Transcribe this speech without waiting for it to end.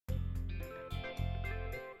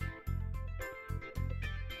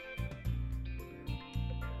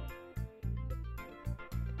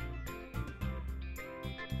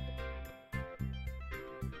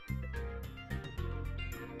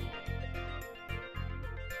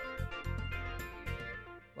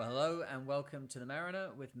Well, hello and welcome to the Mariner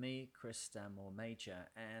with me, Chris Stanmore Major.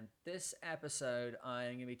 And this episode, I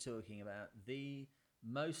am going to be talking about the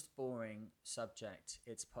most boring subject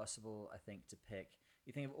it's possible, I think, to pick.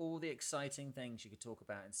 You think of all the exciting things you could talk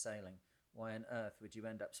about in sailing. Why on earth would you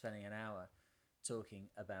end up spending an hour talking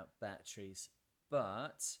about batteries?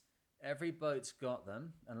 But every boat's got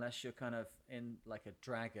them, unless you're kind of in like a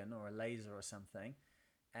dragon or a laser or something.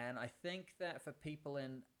 And I think that for people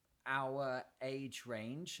in our age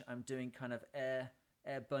range, I'm doing kind of air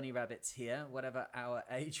bunny rabbits here, whatever our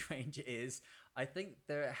age range is. I think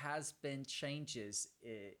there has been changes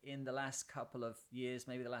in the last couple of years,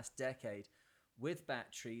 maybe the last decade, with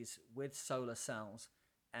batteries, with solar cells,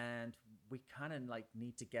 and we kind of like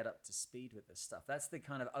need to get up to speed with this stuff. That's the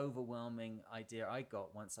kind of overwhelming idea I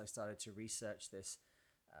got once I started to research this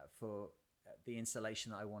for the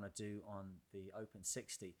installation that I want to do on the Open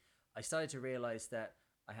 60. I started to realize that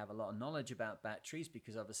I have a lot of knowledge about batteries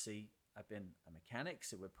because obviously I've been a mechanic,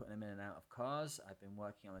 so we're putting them in and out of cars. I've been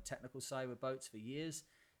working on the technical side with boats for years,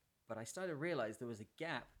 but I started to realize there was a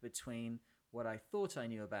gap between what I thought I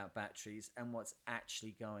knew about batteries and what's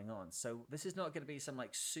actually going on. So this is not going to be some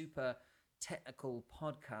like super technical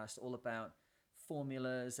podcast all about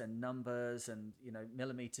formulas and numbers and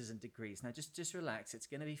millimeters and degrees. Now just relax. It's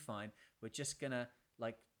going to be fine. We're just going to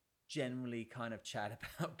like generally kind of chat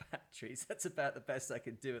about batteries. That's about the best I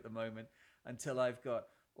can do at the moment until I've got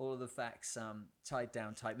all of the facts tied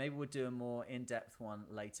down tight. Maybe we'll do a more in-depth one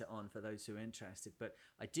later on for those who are interested. But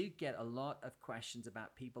I do get a lot of questions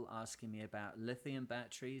about people asking me about lithium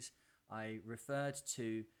batteries. I referred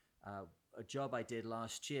to a job I did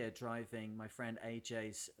last year driving my friend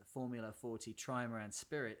AJ's Formula 40 Trimaran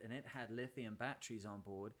Spirit, and it had lithium batteries on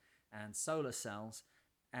board and solar cells.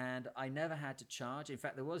 And I never had to charge. In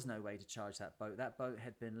fact, there was no way to charge that boat. That boat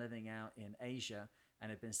had been living out in Asia and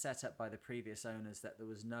had been set up by the previous owners that there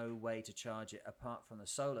was no way to charge it apart from the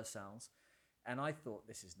solar cells. And I thought,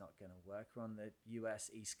 this is not going to work. We're on the US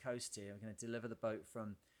East Coast here. I'm going to deliver the boat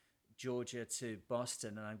from Georgia to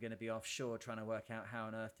Boston, and I'm going to be offshore trying to work out how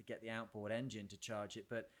on earth to get the outboard engine to charge it.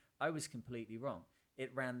 But I was completely wrong.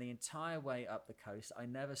 It ran the entire way up the coast. I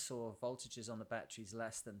never saw voltages on the batteries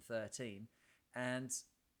less than 13. And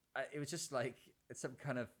it was just like some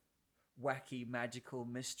kind of wacky magical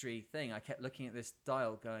mystery thing. I kept looking at this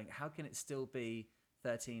dial going, how can it still be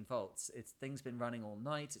 13 volts? It's thing's been running all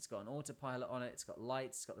night. It's got an autopilot on it. It's got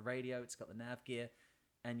lights. It's got the radio. It's got the nav gear.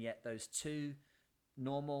 And yet those two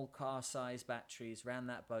normal car size batteries ran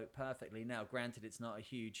that boat perfectly. Now, granted, it's not a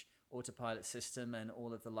huge autopilot system and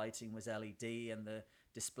all of the lighting was LED and the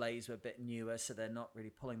displays were a bit newer, so they're not really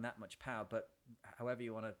pulling that much power. But however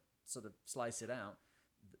you want to sort of slice it out,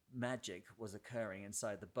 magic was occurring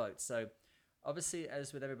inside the boat. So obviously,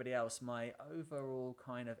 as with everybody else, my overall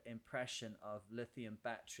kind of impression of lithium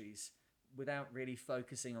batteries without really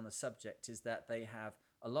focusing on the subject is that they have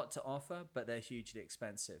a lot to offer, but they're hugely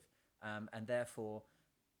expensive. And therefore,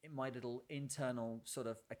 in my little internal sort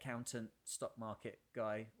of accountant stock market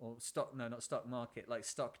guy, or stock, no, not stock market, like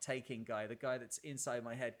stock taking guy, the guy that's inside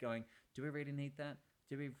my head going, do we really need that?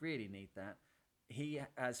 Do we really need that? He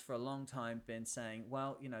has for a long time been saying,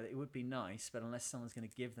 well, it would be nice, but unless someone's going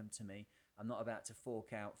to give them to me, I'm not about to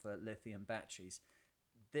fork out for lithium batteries.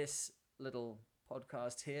 This little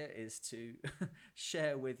podcast here is to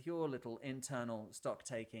share with your little internal stock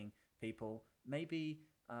taking people, maybe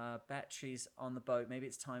batteries on the boat. Maybe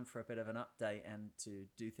it's time for a bit of an update and to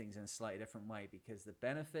do things in a slightly different way, because the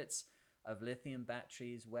benefits of lithium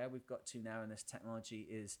batteries, where we've got to now in this technology,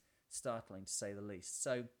 is startling to say the least.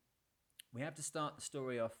 So we have to start the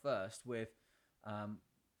story off first with,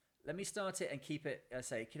 let me start it and keep it,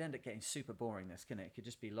 it could end up getting super boring, this, can it? It could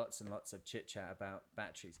just be lots and lots of chit chat about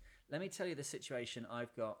batteries. Let me tell you the situation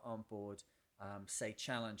I've got on board, say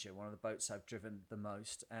Challenger, one of the boats I've driven the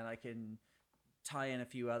most, and I can tie in a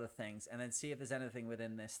few other things and then see if there's anything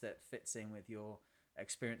within this that fits in with your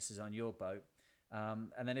experiences on your boat.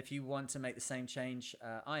 And then if you want to make the same change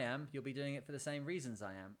you'll be doing it for the same reasons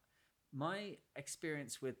I am. My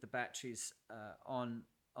experience with the batteries on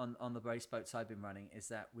the race boats I've been running is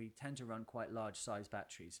that we tend to run quite large size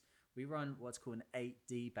batteries. We run what's called an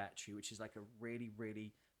 8D battery, which is like a really,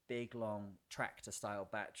 really big, long tractor style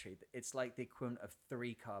battery. It's like the equivalent of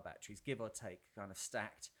 3 car batteries, give or take, kind of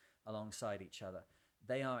stacked alongside each other.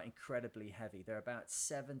 They are incredibly heavy. They're about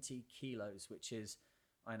 70 kilos, which is,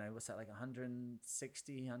 I know, what's that, like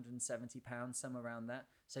 160, 170 pounds, somewhere around that.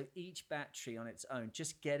 So each battery on its own,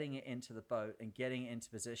 just getting it into the boat and getting it into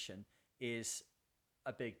position is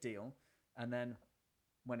a big deal. And then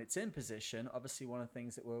when it's in position, obviously one of the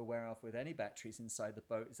things that we're aware of with any batteries inside the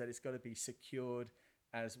boat is that it's got to be secured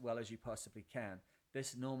as well as you possibly can.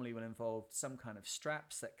 This normally will involve some kind of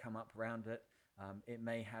straps that come up around it. It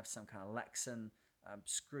may have some kind of Lexan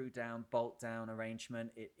screw down, bolt down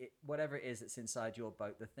arrangement. Whatever it is that's inside your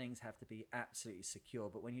boat, the things have to be absolutely secure.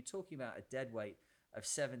 But when you're talking about a dead weight of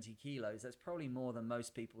 70 kilos, that's probably more than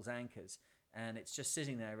most people's anchors. And it's just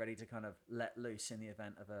sitting there ready to kind of let loose in the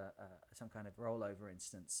event of some kind of rollover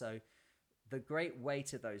instance. So the great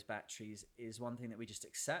weight of those batteries is one thing that we just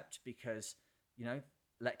accept because,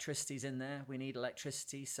 electricity's in there. We need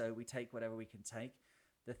electricity, so we take whatever we can take.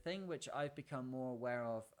 The thing which I've become more aware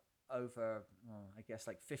of over, I guess,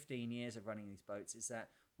 like 15 years of running these boats is that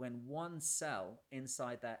when one cell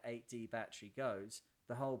inside that 8D battery goes,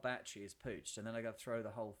 the whole battery is pooched, and then I got to throw the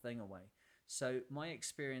whole thing away. So my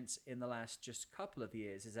experience in the last just couple of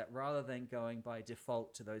years is that rather than going by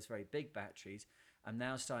default to those very big batteries, I'm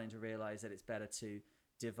now starting to realize that it's better to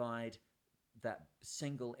divide that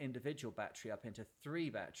single individual battery up into three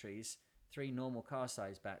batteries, three normal car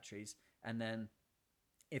size batteries, and then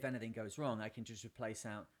if anything goes wrong, I can just replace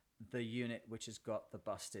out the unit which has got the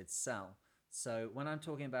busted cell. So when I'm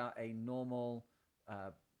talking about a normal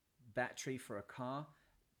battery for a car,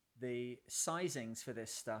 the sizings for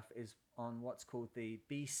this stuff is on what's called the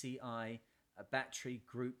BCI battery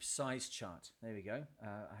group size chart. There we go.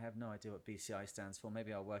 I have no idea what BCI stands for.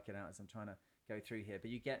 Maybe I'll work it out as I'm trying to go through here.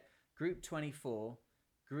 But you get group 24,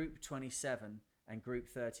 group 27, and group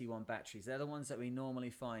 31 batteries. They're the ones that we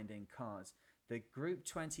normally find in cars. The group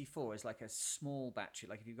 24 is like a small battery.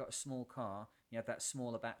 Like if you've got a small car, you have that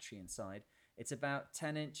smaller battery inside. It's about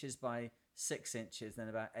 10 inches by 6 inches, then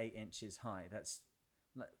about 8 inches high.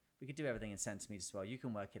 We could do everything in centimeters as well. You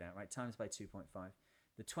can work it out, right? Times by 2.5.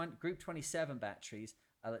 The group 27 batteries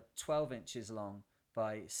are 12 inches long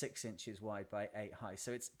by 6 inches wide by 8 high.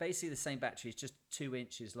 So it's basically the same battery, it's just 2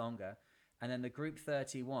 inches longer. And then the group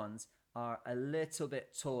 31s are a little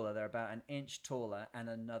bit taller. They're about an inch taller and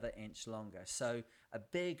another inch longer. So a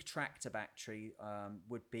big tractor battery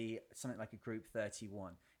would be something like a group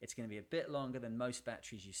 31. It's going to be a bit longer than most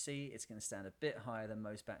batteries you see. It's going to stand a bit higher than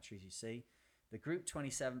most batteries you see. The group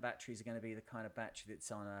 27 batteries are going to be the kind of battery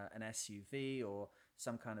that's on an SUV or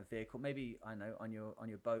some kind of vehicle. Maybe, I know, on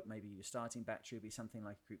your boat, maybe your starting battery would be something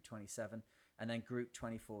like group 27. And then group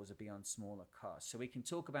 24s would be on smaller cars. So we can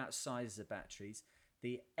talk about sizes of batteries.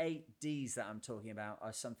 The 8Ds that I'm talking about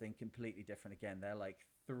are something completely different again. They're like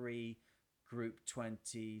 3 group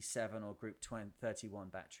 27 or group 31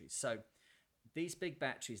 batteries. So these big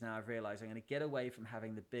batteries now I've realized I'm going to get away from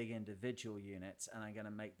having the big individual units and I'm going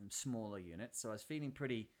to make them smaller units. So I was feeling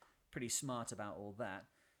pretty smart about all that.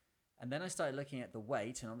 And then I started looking at the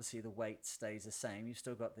weight, and obviously the weight stays the same. You've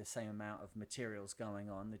still got the same amount of materials going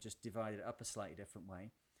on. They're just divided up a slightly different way.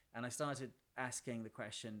 And I started asking the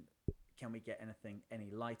question, can we get anything any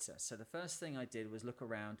lighter? So the first thing I did was look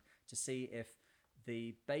around to see if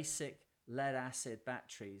the basic lead acid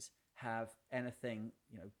batteries have anything,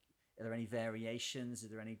 are there any variations? Are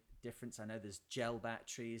there any difference? I know there's gel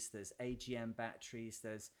batteries, there's AGM batteries,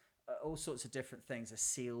 there's all sorts of different things. There's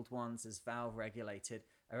sealed ones, there's valve regulated.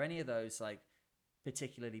 Are any of those like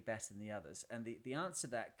particularly better than the others? And the answer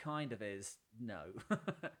to that kind of is no.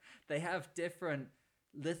 They have different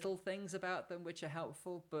little things about them which are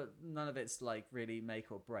helpful, but none of it's like really make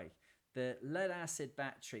or break. The lead acid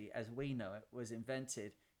battery, as we know it, was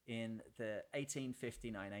invented in the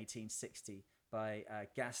 1860 by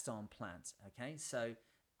Gaston Plant. Okay, so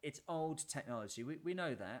it's old technology. We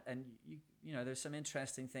know that, and there's some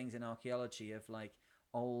interesting things in archaeology of like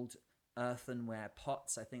old earthenware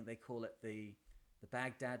pots. I think they call it the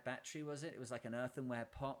Baghdad battery, was it? It was like an earthenware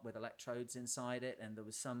pot with electrodes inside it, and there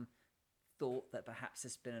was some thought that perhaps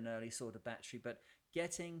this has been an early sort of battery. But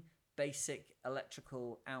getting basic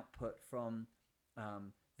electrical output from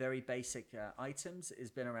very basic items has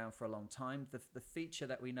been around for a long time. The feature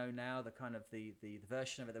that we know now, the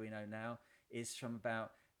version of it that we know now, is from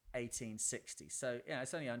about 1860. So yeah,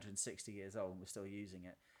 it's only 160 years old and we're still using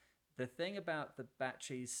it. The thing about the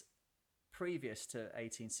batteries previous to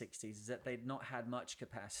 1860s is that they'd not had much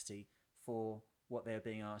capacity for what they were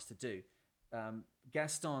being asked to do.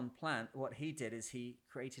 Gaston Plant, what he did is he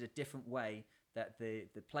created a different way that the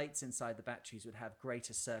plates inside the batteries would have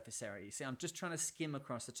greater surface area. You see, I'm just trying to skim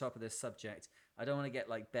across the top of this subject. I don't want to get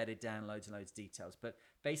like bedded down loads and loads of details, but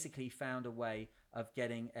basically found a way of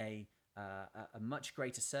getting a much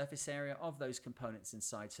greater surface area of those components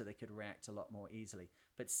inside so they could react a lot more easily.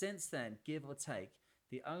 But since then, give or take,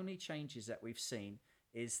 the only changes that we've seen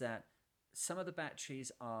is that some of the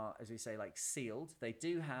batteries are, as we say, like sealed. They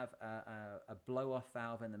do have a blow-off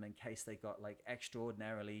valve in them in case they got like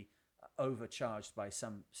extraordinarily overcharged by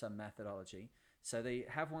some methodology. So they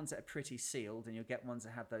have ones that are pretty sealed, and you'll get ones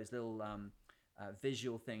that have those little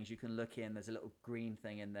visual things. You can look in, there's a little green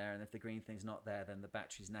thing in there, and if the green thing's not there, then the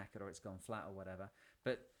battery's knackered or it's gone flat or whatever.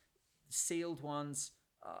 But sealed ones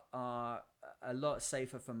are a lot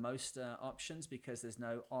safer for most options because there's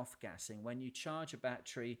no off-gassing. When you charge a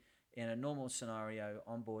battery in a normal scenario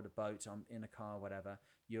on board a boat, in a car, whatever,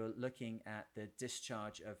 you're looking at the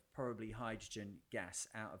discharge of probably hydrogen gas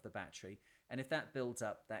out of the battery. And if that builds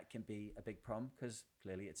up, that can be a big problem because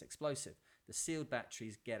clearly it's explosive. The sealed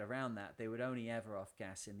batteries get around that. They would only ever off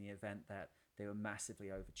gas in the event that they were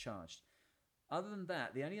massively overcharged. Other than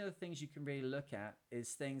that, the only other things you can really look at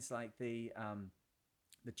is things like the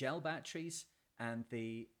gel batteries and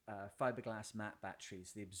the fiberglass matte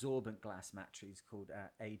batteries, the absorbent glass batteries called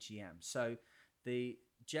AGM. So the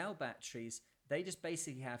gel batteries, they just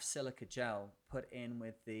basically have silica gel put in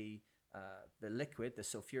with the liquid, the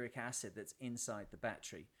sulfuric acid that's inside the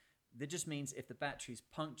battery. That just means if the battery's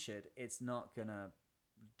punctured, it's not going to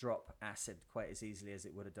drop acid quite as easily as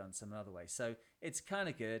it would have done some other way. So it's kind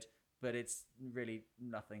of good, but it's really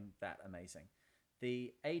nothing that amazing.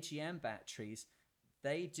 The AGM batteries,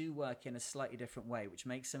 they do work in a slightly different way, which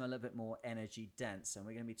makes them a little bit more energy dense. And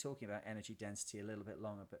we're going to be talking about energy density a little bit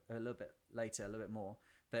later, a little bit more.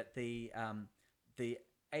 But the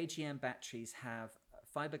AGM batteries have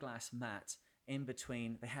fiberglass matte in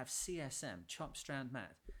between. They have CSM, chop strand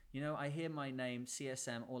matte. You know, I hear my name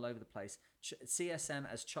CSM all over the place.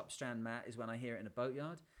 CSM as chop strand matte is when I hear it in a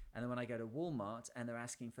boatyard. And then when I go to Walmart and they're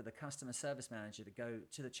asking for the customer service manager to go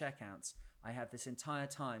to the checkouts, I have this entire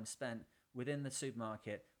time spent within the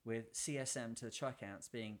supermarket with CSM to the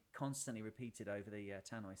checkouts being constantly repeated over the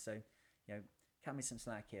tannoy. So, you know, cut me some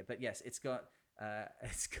slack here. But yes, it's got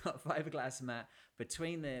fiberglass matte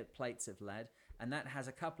between the plates of lead, and that has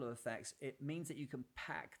a couple of effects. It means that you can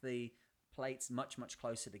pack the plates much, much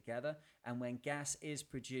closer together, and when gas is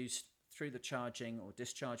produced through the charging or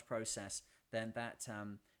discharge process, then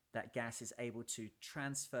that gas is able to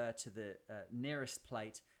transfer to the nearest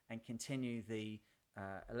plate and continue the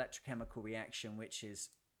electrochemical reaction, which is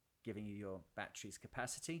giving you your battery's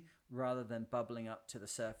capacity, rather than bubbling up to the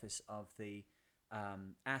surface of the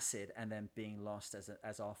acid and then being lost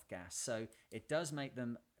as off gas. So it does make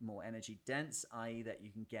them more energy dense, i.e. that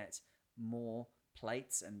you can get more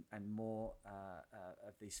plates and more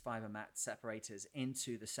of these fiber matte separators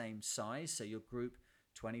into the same size. So your group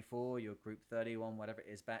 24, your group 31, whatever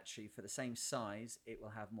it is, battery, for the same size, it will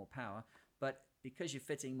have more power. But because you're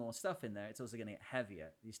fitting more stuff in there, it's also going to get heavier.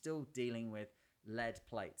 You're still dealing with lead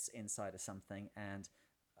plates inside of something, and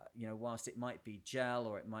you know, whilst it might be gel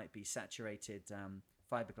or it might be saturated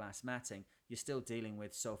fiberglass matting, you're still dealing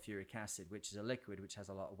with sulfuric acid, which is a liquid which has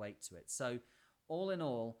a lot of weight to it. So all in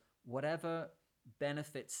all, whatever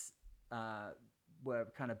benefits were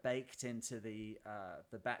kind of baked into the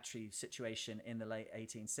battery situation in the late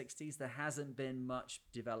 1860s, there hasn't been much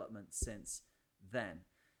development since then.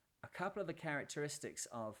 A couple of the characteristics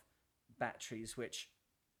of batteries which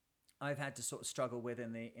I've had to sort of struggle with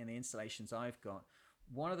in the installations I've got.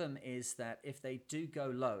 One of them is that if they do go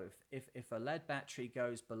low, if a lead battery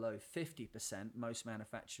goes below 50%, most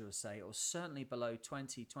manufacturers say, or certainly below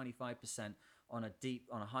 20-25% on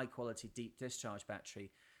a high quality deep discharge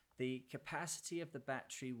battery, the capacity of the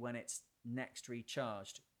battery when it's next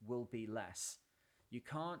recharged will be less. You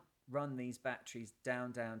can't run these batteries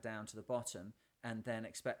down to the bottom and then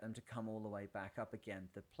expect them to come all the way back up again.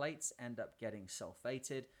 The plates end up getting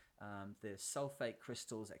sulfated. The sulfate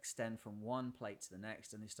crystals extend from one plate to the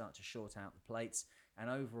next and they start to short out the plates, and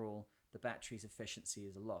overall the battery's efficiency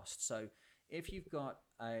is lost. So if you've got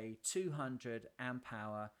a 200 amp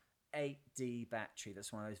hour 8D battery,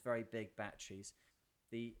 that's one of those very big batteries,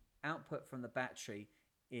 the output from the battery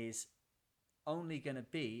is only going to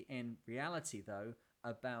be, in reality though,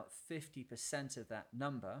 about 50% of that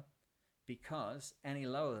number, because any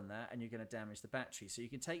lower than that and you're going to damage the battery. So you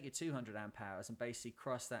can take your 200 amp hours and basically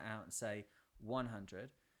cross that out and say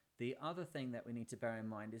 100. The other thing that we need to bear in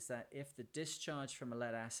mind is that if the discharge from a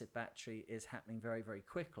lead acid battery is happening very, very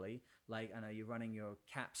quickly, like I know you're running your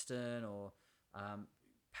capstan or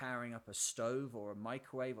powering up a stove or a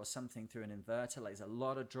microwave or something through an inverter, like there's a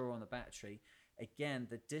lot of draw on the battery, again,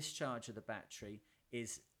 the discharge of the battery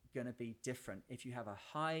is going to be different. If you have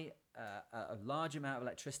a large amount of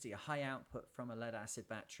electricity, a high output from a lead acid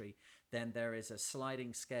battery, then there is a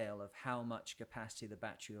sliding scale of how much capacity the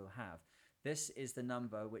battery will have. This is the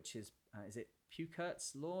number which is it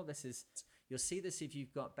Peugeot's law? You'll see this if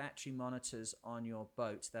you've got battery monitors on your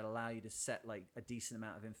boat that allow you to set like a decent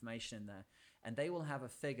amount of information in there. And they will have a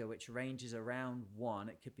figure which ranges around 1.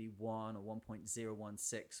 It could be 1 or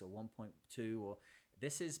 1.016 or 1.2, or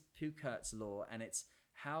this is Peugeot's law, and it's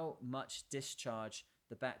how much discharge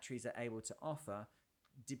the batteries are able to offer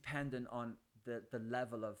dependent on the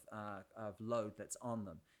level of load that's on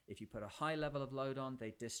them. If you put a high level of load on,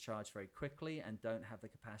 they discharge very quickly and don't have the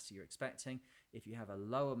capacity you're expecting. If you have a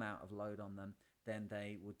low amount of load on them, then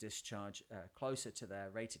they will discharge closer to their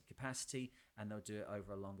rated capacity, and they'll do it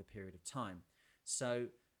over a longer period of time. So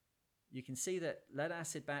you can see that lead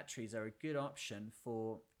acid batteries are a good option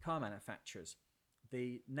for car manufacturers.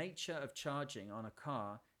 The nature of charging on a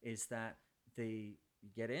car is that you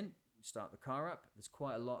get in, you start the car up, there's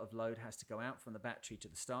quite a lot of load has to go out from the battery to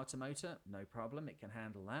the starter motor, no problem, it can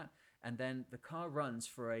handle that. And then the car runs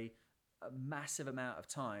for a massive amount of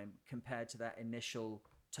time compared to that initial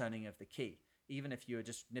turning of the key. Even if you were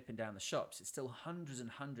just nipping down the shops, it's still hundreds and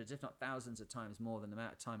hundreds, if not thousands of times more than the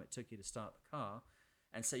amount of time it took you to start the car.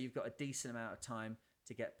 And so you've got a decent amount of time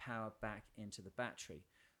to get power back into the battery.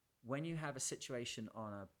 When you have a situation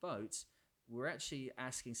on a boat, we're actually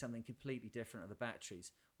asking something completely different of the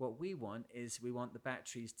batteries. What we want the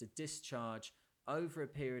batteries to discharge over a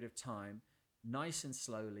period of time, nice and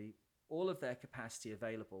slowly, all of their capacity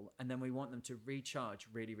available, and then we want them to recharge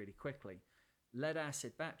really, really quickly. Lead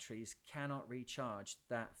acid batteries cannot recharge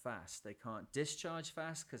that fast. They can't discharge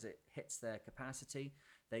fast because it hits their capacity.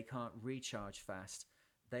 They can't recharge fast.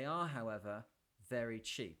 They are, however, very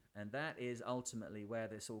cheap, and that is ultimately where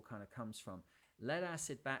this all kind of comes from. Lead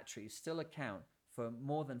acid batteries still account for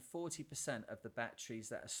more than 40% of the batteries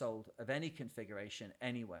that are sold of any configuration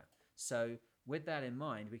anywhere. So with that in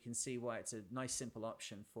mind, we can see why it's a nice simple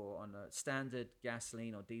option for on a standard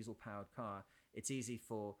gasoline or diesel powered car. It's easy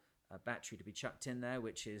for a battery to be chucked in there,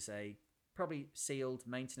 which is a probably sealed,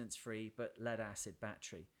 maintenance free, but lead acid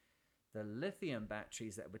battery. The lithium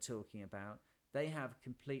batteries that we're talking about, they have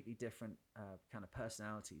completely different kind of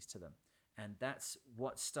personalities to them. And that's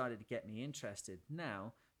what started to get me interested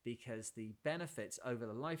now, because the benefits over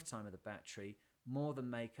the lifetime of the battery more than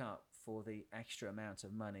make up for the extra amount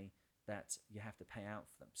of money that you have to pay out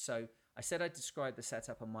for them. So I said I'd describe the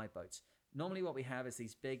setup on my boats. Normally what we have is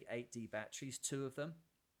these big 8D batteries, 2 of them,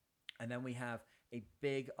 and then we have a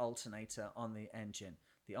big alternator on the engine.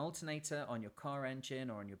 The alternator on your car engine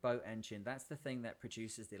or on your boat engine, that's the thing that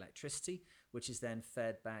produces the electricity, which is then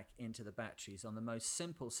fed back into the batteries. On the most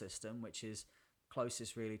simple system, which is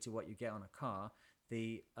closest really to what you get on a car,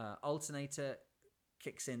 the alternator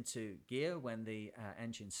kicks into gear when the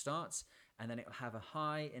engine starts, and then it will have a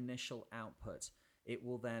high initial output. It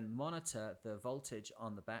will then monitor the voltage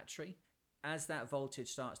on the battery. As that voltage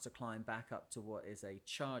starts to climb back up to what is a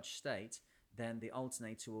charged state, then the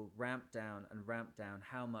alternator will ramp down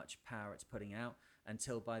how much power it's putting out,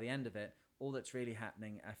 until by the end of it, all that's really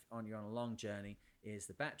happening on you're on a long journey is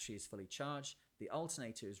the battery is fully charged, the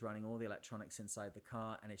alternator is running all the electronics inside the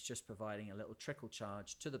car, and it's just providing a little trickle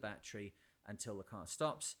charge to the battery until the car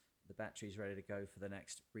stops. The battery is ready to go for the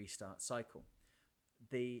next restart cycle.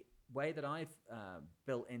 The way that I've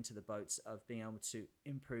built into the boats of being able to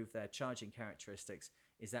improve their charging characteristics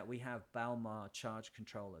is that we have Balmar charge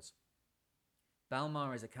controllers.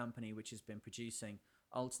 Balmar is a company which has been producing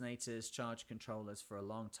alternators, charge controllers for a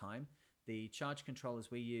long time. The charge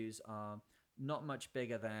controllers we use are not much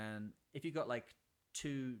bigger than, if you got like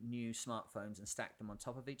 2 new smartphones and stacked them on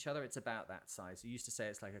top of each other, it's about that size. You used to say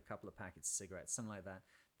it's like a couple of packets of cigarettes, something like that.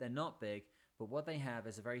 They're not big, but what they have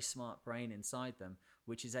is a very smart brain inside them,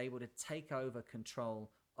 which is able to take over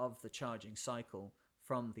control of the charging cycle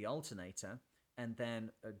from the alternator and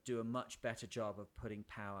then do a much better job of putting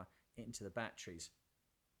power into the batteries.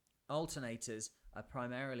 Alternators are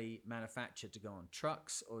primarily manufactured to go on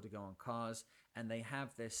trucks or to go on cars, and they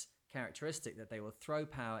have this characteristic that they will throw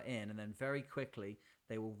power in and then very quickly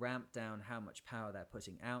they will ramp down how much power they're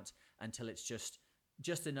putting out until it's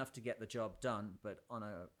just enough to get the job done, but on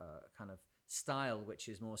a kind of style which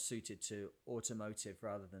is more suited to automotive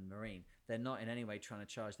rather than marine. They're not in any way trying to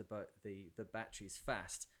charge the batteries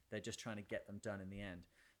fast. They're just trying to get them done in the end.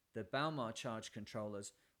 The Balmar charge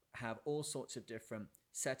controllers have all sorts of different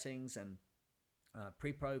settings and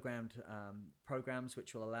pre-programmed programs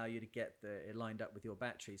which will allow you to get it lined up with your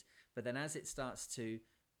batteries. But then as it starts to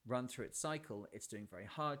run through its cycle, it's doing very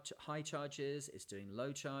high charges, it's doing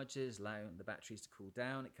low charges, allowing the batteries to cool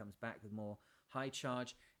down. It comes back with more high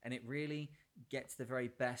charge, and it really gets the very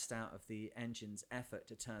best out of the engine's effort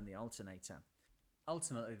to turn the alternator.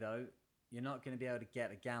 Ultimately though, you're not going to be able to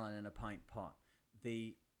get a gallon in a pint pot.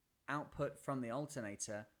 The output from the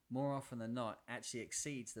alternator, more often than not, actually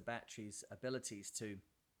exceeds the battery's abilities to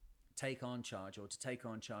take on charge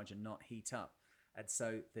and not heat up. And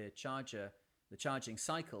so the charging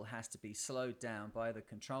cycle has to be slowed down by the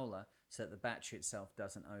controller so that the battery itself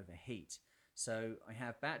doesn't overheat. So I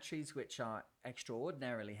have batteries which are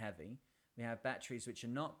extraordinarily heavy, We have batteries which are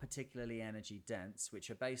not particularly energy dense, which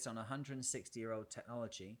are based on 160-year-old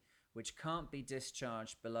technology, which can't be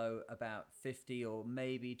discharged below about 50 or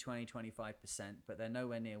maybe 20-25%, but they're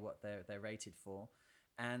nowhere near what they're rated for.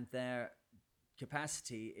 And their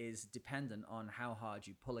capacity is dependent on how hard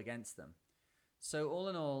you pull against them. So all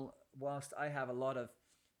in all, whilst I have a lot of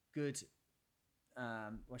good,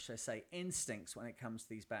 instincts when it comes to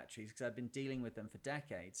these batteries, because I've been dealing with them for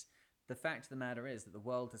decades, the fact of the matter is that the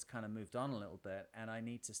world has kind of moved on a little bit, and I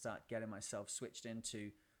need to start getting myself switched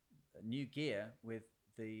into new gear with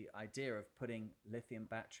the idea of putting lithium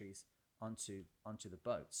batteries onto the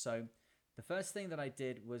boat. So the first thing that I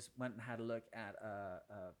did was went and had a look at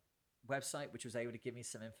a website which was able to give me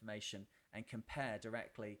some information and compare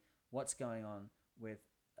directly what's going on with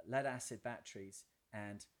lead acid batteries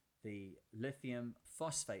and the lithium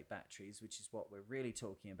phosphate batteries, which is what we're really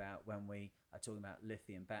talking about when we are talking about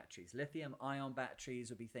lithium batteries. Lithium ion batteries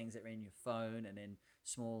would be things that are in your phone and in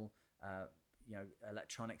small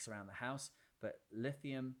electronics around the house, but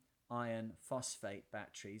lithium iron phosphate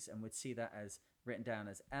batteries, and we'd see that as written down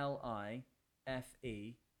as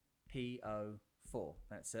LiFePO4.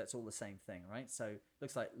 That's all the same thing, right? So it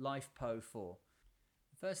looks like LiFePO4.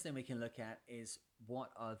 The first thing we can look at is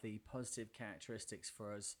what are the positive characteristics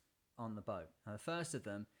for us on the boat. Now, the first of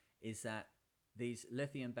them is that these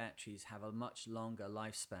lithium batteries have a much longer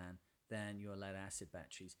lifespan than your lead acid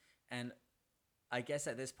batteries. And I guess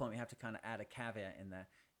at this point we have to kind of add a caveat in there.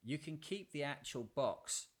 You can keep the actual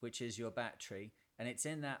box, which is your battery, and it's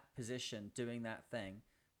in that position doing that thing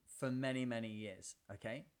for many, many years,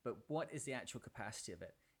 okay? But what is the actual capacity of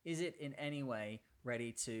it? Is it in any way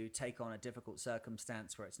ready to take on a difficult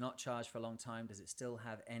circumstance where it's not charged for a long time? Does it still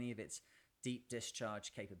have any of its deep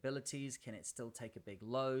discharge capabilities? Can it still take a big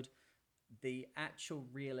load? The actual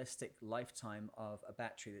realistic lifetime of a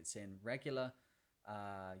battery that's in regular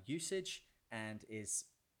usage and is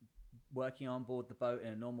working on board the boat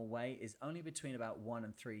in a normal way is only between about 1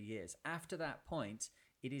 and 3 years. After that point,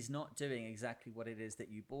 it is not doing exactly what it is that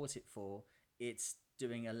you bought it for. It's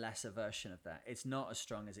doing a lesser version of that. It's not as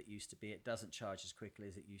strong as it used to be. It doesn't charge as quickly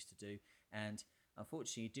as it used to do. And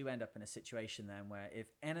unfortunately, you do end up in a situation then where if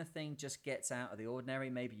anything just gets out of the ordinary,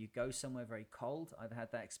 maybe you go somewhere very cold. I've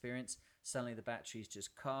had that experience. Suddenly the batteries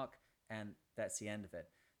just cark and that's the end of it.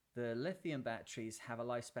 The lithium batteries have a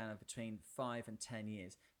lifespan of between 5 and 10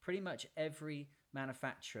 years. Pretty much every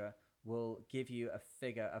manufacturer will give you a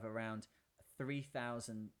figure of around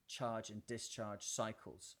 3,000 charge and discharge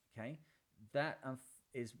cycles, okay? That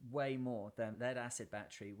is way more than lead acid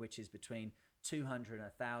battery, which is between 200 and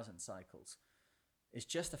 1,000 cycles. It's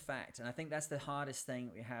just a fact. And I think that's the hardest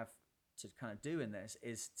thing we have to kind of do in this,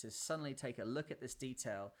 is to suddenly take a look at this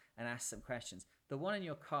detail and ask some questions. The one in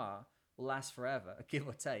your car will last forever, give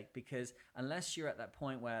or take, because unless you're at that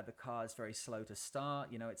point where the car is very slow to start,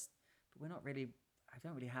 I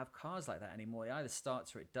don't really have cars like that anymore. It either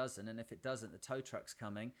starts or it doesn't, and if it doesn't, the tow truck's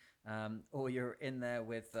coming, or you're in there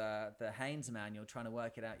with the Haynes manual trying to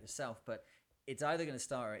work it out yourself. But it's either going to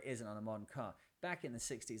start or it isn't on a modern car. Back in the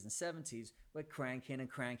 60s and 70s, we're cranking and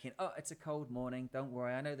cranking. Oh, it's a cold morning. Don't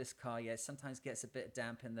worry. I know this car, sometimes gets a bit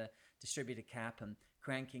damp in the distributor cap, and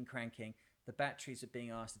cranking. The batteries are being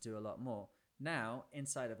asked to do a lot more. Now,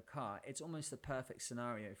 inside of a car, it's almost the perfect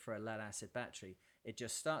scenario for a lead acid battery. It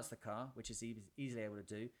just starts the car, which is easily able to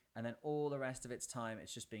do, and then all the rest of its time,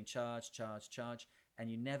 it's just being charged, and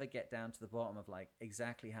you never get down to the bottom of like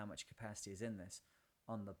exactly how much capacity is in this.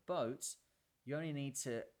 On the boats, you only need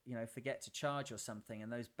to, forget to charge or something,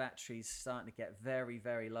 and those batteries starting to get very,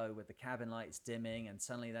 very low with the cabin lights dimming, and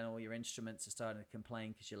suddenly then all your instruments are starting to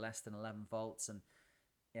complain because you're less than 11 volts, and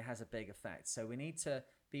it has a big effect. So we need to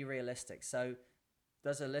be realistic. So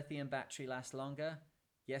does a lithium battery last longer?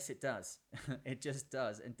 Yes, it does. It just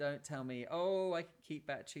does. And don't tell me, oh, I can keep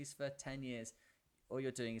batteries for 10 years. All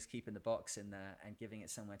you're doing is keeping the box in there and giving it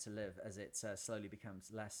somewhere to live as it slowly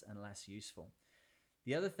becomes less and less useful.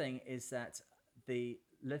 The other thing is that the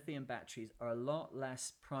lithium batteries are a lot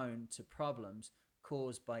less prone to problems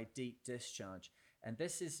caused by deep discharge. And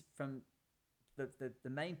this is from the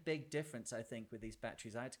main big difference, I think, with these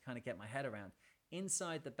batteries. I had to kind of get my head around.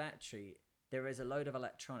 Inside the battery, there is a load of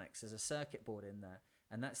electronics. There's a circuit board in there,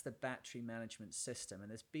 and that's the battery management system. And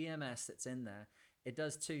this BMS that's in there, it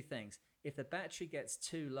does two things. If the battery gets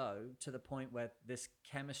too low to the point where this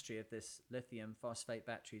chemistry of this lithium phosphate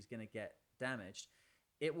battery is going to get damaged,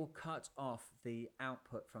 it will cut off the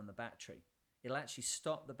output from the battery. It'll actually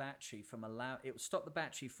stop the battery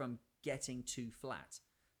from getting too flat.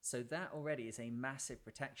 So that already is a massive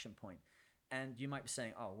protection point. And you might be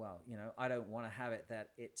saying, oh, well, I don't want to have it that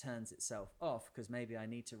it turns itself off because maybe I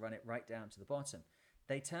need to run it right down to the bottom.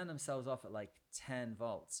 they turn themselves off at like 10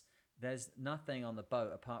 volts. There's nothing on the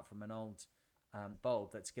boat apart from an old bulb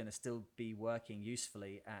that's going to still be working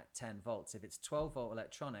usefully at 10 volts. If it's 12-volt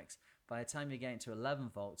electronics, by the time you get into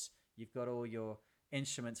 11 volts, you've got all your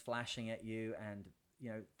instruments flashing at you, and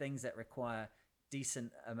things that require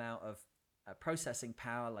decent amount of processing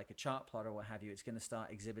power, like a chart plot or what have you. It's going to start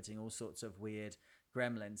exhibiting all sorts of weird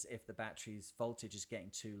gremlins if the battery's voltage is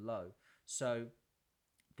getting too low. So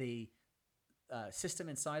the system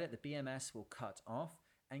inside it, the BMS, will cut off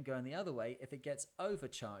and going the other way. If it gets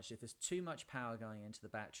overcharged, if there's too much power going into the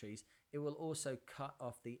batteries, it will also cut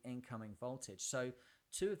off the incoming voltage. So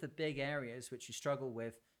two of the big areas which you struggle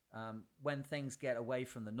with when things get away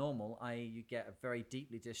from the normal, i.e. you get a very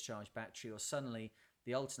deeply discharged battery, or suddenly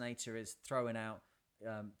the alternator is throwing out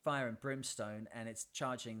fire and brimstone and it's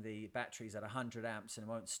charging the batteries at 100 amps and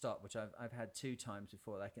won't stop, which I've had 2 times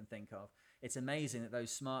before that I can think of. It's amazing that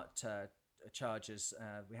those smart chargers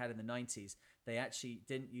we had in the 90s, they actually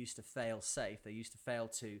didn't used to fail safe. They used to fail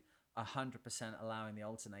to 100%, allowing the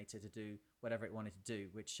alternator to do whatever it wanted to do,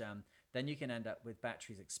 which then you can end up with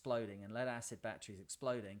batteries exploding, and lead acid batteries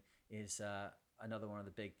exploding is another one of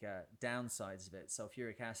the big downsides of it.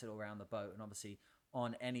 Sulfuric acid all around the boat, and obviously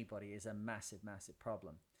on anybody, is a massive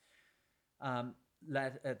problem.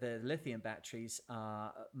 The lithium batteries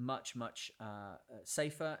are much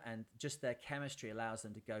safer, and just their chemistry allows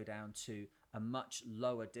them to go down to a much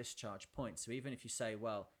lower discharge point. So even if you say,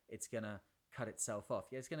 well, it's going to cut itself off,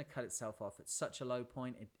 it's going to cut itself off at such a low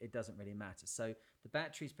point, it doesn't really matter. So the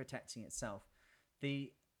battery's protecting itself.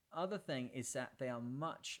 The other thing is that they are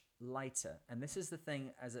much lighter, and this is the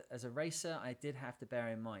thing, as a racer, I did have to bear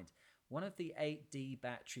in mind. One of the 8D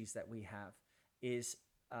batteries that we have is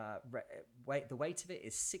the weight of it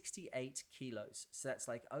is 68 kilos. So that's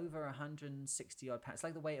like over 160 odd pounds. It's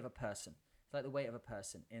like the weight of a person. It's like the weight of a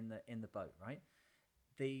person in the boat, right?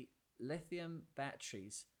 The lithium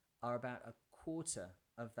batteries are about a quarter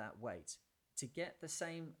of that weight. To get the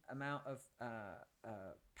same amount of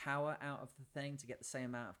power out of the thing, to get the same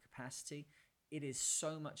amount of capacity, it is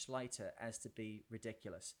so much lighter as to be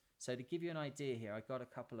ridiculous. So to give you an idea here, I got a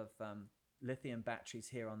couple of lithium batteries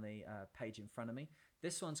here on the page in front of me.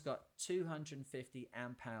 This one's got 250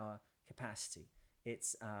 amp hour capacity.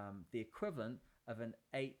 It's the equivalent of an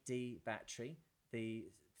 8D battery, the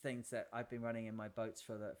things that I've been running in my boats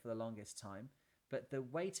for the longest time. But the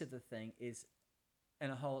weight of the thing is in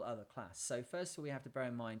a whole other class. So first of all, we have to bear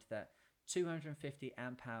in mind that 250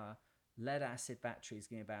 amp hour lead acid battery is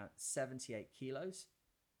going to be about 78 kilos.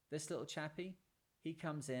 This little chappy, he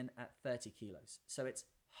comes in at 30 kilos. So it's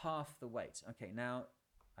half the weight. Okay, now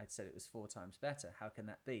I'd said it was 4 times better. How can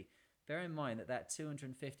that be? Bear in mind that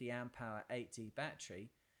 250 amp hour 8D battery,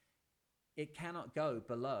 it cannot go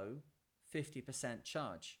below 50%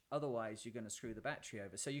 charge. Otherwise, you're going to screw the battery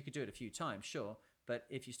over. So you could do it a few times, sure, but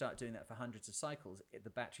if you start doing that for hundreds of cycles, the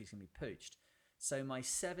battery's going to be pooched. So my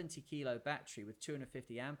 70 kilo battery with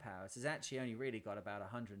 250 amp hours has actually only really got about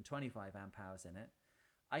 125 amp hours in it.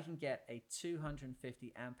 I can get a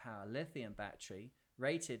 250 amp hour lithium battery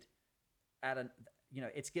rated at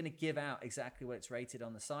it's going to give out exactly what it's rated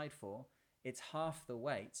on the side for. It's half the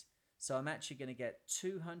weight. So I'm actually going to get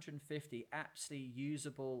 250 absolutely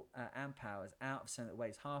usable amp hours out of something that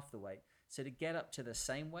weighs half the weight. So to get up to the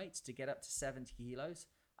same weight, to get up to 70 kilos,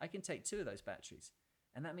 I can take 2 of those batteries.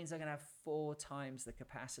 And that means I'm going to have 4 times the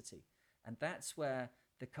capacity. And that's where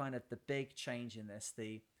the big change in this,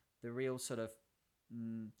 the real sort of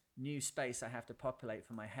new space I have to populate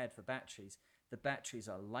for my head for batteries. The batteries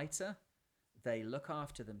are lighter. They look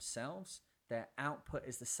after themselves. Their output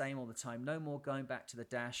is the same all the time. No more going back to the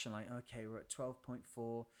dash and okay, we're at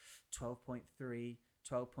 12.4, 12.3,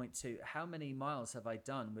 12.2. How many miles have I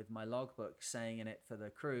done with my logbook saying in it for the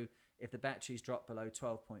crew, if the batteries drop below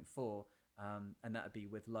 12.4, and that would be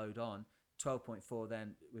with load on, 12.4,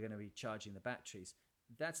 then we're going to be charging the batteries.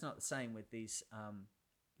 That's not the same with these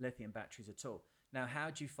lithium batteries at all. Now, how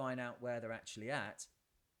do you find out where they're actually at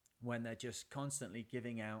when they're just constantly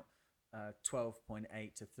giving out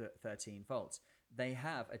 12.8 to 13 volts? They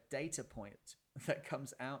have a data point that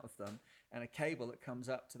comes out of them and a cable that comes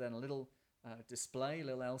up to then a little display, a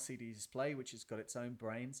little LCD display, which has got its own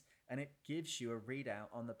brains, and it gives you a readout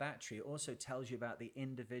on the battery. It also tells you about the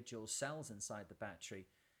individual cells inside the battery.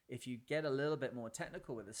 If you get a little bit more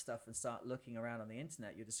technical with this stuff and start looking around on the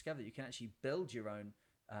internet, you'll discover that you can actually build your own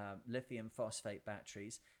lithium phosphate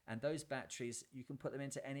batteries, and those batteries, you can put them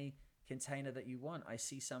into any container that you want. I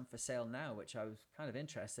see some for sale now, which I was kind of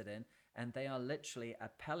interested in, and they are literally a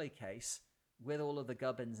Peli case with all of the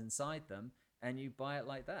gubbins inside them, and you buy it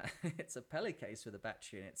like that. It's a Peli case with a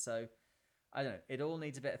battery in it. So I don't know. It all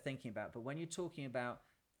needs a bit of thinking about. But when you're talking about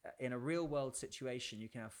in a real world situation, you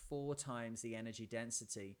can have 4 times the energy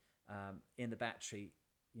density in the battery.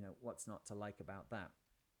 What's not to like about that?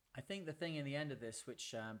 I think the thing in the end of this,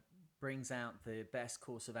 which brings out the best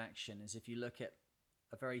course of action, is if you look at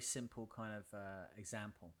a very simple kind of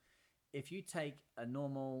example. If you take a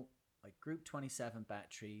normal like Group 27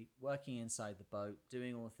 battery, working inside the boat,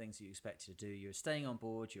 doing all the things you expect to do, you're staying on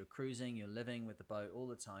board, you're cruising, you're living with the boat all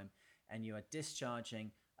the time, and you are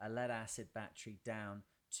discharging a lead acid battery down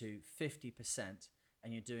to 50%,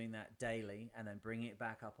 and you're doing that daily, and then bringing it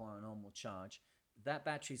back up on a normal charge, that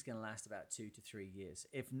battery is going to last about 2 to 3 years.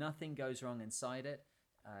 If nothing goes wrong inside it,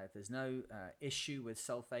 if there's no issue with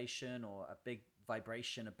sulfation or a big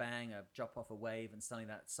vibration, a bang, a drop off a wave, and suddenly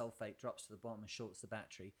that sulfate drops to the bottom and shorts the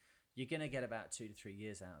battery, you're going to get about 2 to 3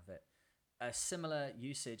 years out of it. A similar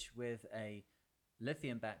usage with a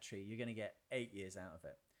lithium battery, you're going to get 8 years out of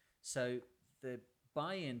it. So the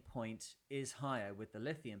buy-in point is higher with the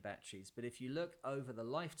lithium batteries, but if you look over the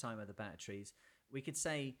lifetime of the batteries, we could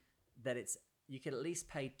say that you could at least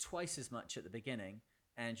pay twice as much at the beginning,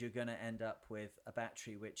 and you're going to end up with a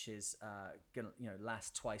battery which is going to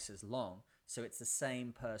last twice as long. So it's the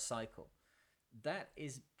same per cycle. That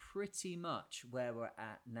is pretty much where we're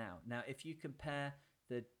at now. Now, if you compare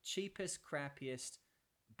the cheapest, crappiest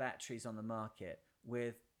batteries on the market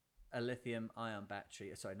with a lithium ion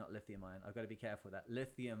battery, sorry, not lithium ion, I've got to be careful with that,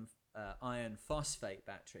 lithium iron phosphate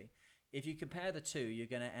battery, if you compare the two, you're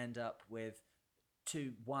going to end up with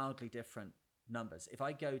two wildly different numbers. If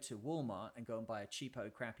I go to Walmart and go and buy a cheapo,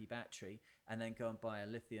 crappy battery and then go and buy a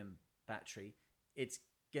lithium battery, it's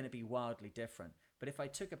going to be wildly different. But if I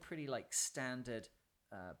took a pretty like standard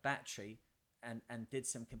battery and did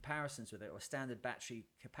some comparisons with it, or standard battery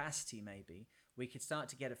capacity maybe, we could start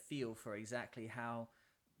to get a feel for exactly how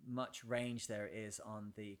much range there is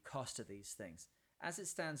on the cost of these things. As it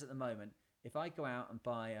stands at the moment, if I go out and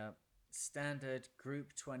buy a standard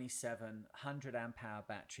Group 27 100 amp hour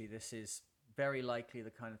battery, this is very likely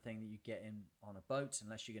the kind of thing that you get in on a boat,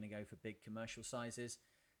 unless you're going to go for big commercial sizes.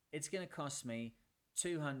 It's going to cost me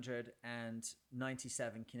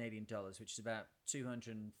 297 Canadian dollars, which is about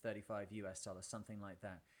 235 US dollars, something like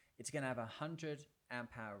that. It's going to have a 100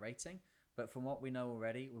 amp hour rating, but from what we know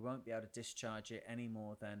already, we won't be able to discharge it any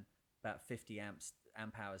more than about 50 amp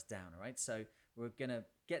hours down, all right? So we're going to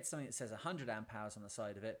get something that says 100 amp hours on the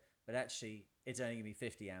side of it, but actually it's only going to be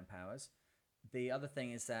 50 amp hours. The other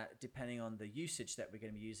thing is that depending on the usage that we're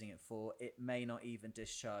going to be using it for, it may not even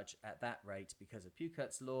discharge at that rate because of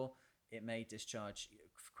Peukert's law. It may discharge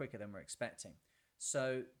quicker than we're expecting.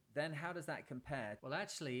 So then how does that compare? Well,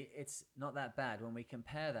 actually, it's not that bad when we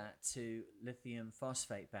compare that to lithium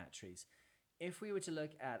phosphate batteries. If we were to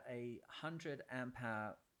look at a 100 amp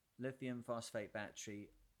hour lithium phosphate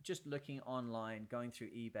battery, just looking online, going through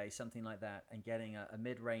eBay, something like that, and getting a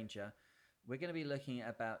mid-ranger, we're going to be looking at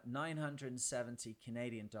about 970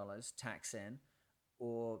 Canadian dollars tax in,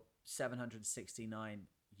 or 769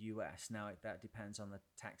 US. Now that depends on the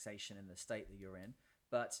taxation in the state that you're in,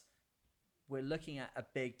 but we're looking at a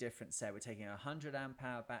big difference there. We're taking a 100 amp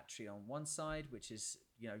hour battery on one side, which is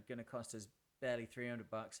going to cost us barely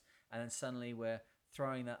 $300, and then suddenly we're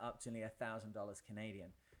throwing that up to nearly $1,000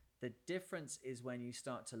 Canadian. The difference is when you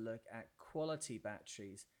start to look at quality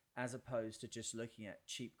batteries as opposed to just looking at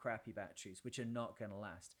cheap, crappy batteries, which are not going to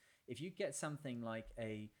last. If you get something like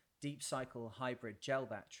a deep cycle hybrid gel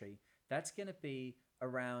battery, that's going to be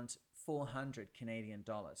around 400 Canadian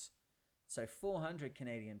dollars. So 400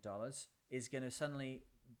 Canadian dollars is going to suddenly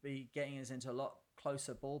be getting us into a lot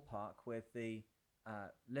closer ballpark with the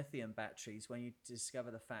lithium batteries, when you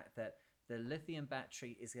discover the fact that the lithium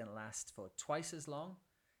battery is going to last for twice as long,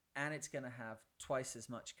 and it's going to have twice as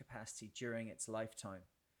much capacity during its lifetime.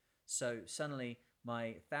 So suddenly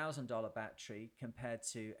my $1,000 battery compared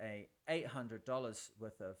to a $800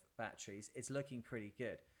 worth of batteries, it's looking pretty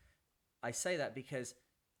good. I say that because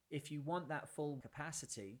if you want that full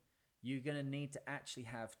capacity, you're going to need to actually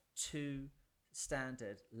have 2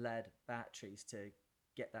 standard lead batteries to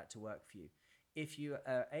get that to work for you. If you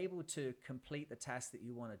are able to complete the task that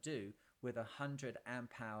you want to do with a 100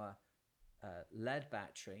 amp hour lead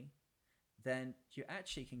battery, then you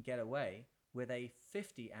actually can get away with a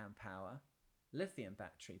 50 amp hour lithium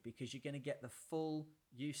battery, because you're going to get the full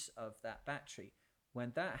use of that battery.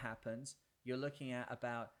 When that happens, you're looking at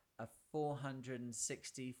about a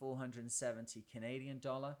 460, 470 Canadian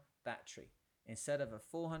dollar battery. Instead of a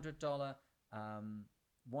 $400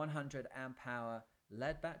 100 amp hour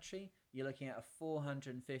lead battery, you're looking at a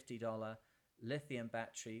 $450 lithium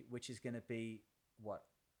battery, which is going to be what,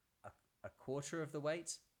 a quarter of the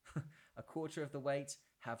weight, a quarter of the weight,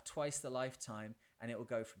 have twice the lifetime, and it will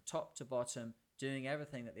go from top to bottom, doing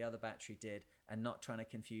everything that the other battery did, and not trying to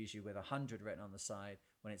confuse you with 100 written on the side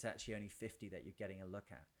when it's actually only 50 that you're getting a look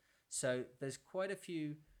at. So there's quite a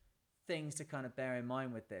few things to kind of bear in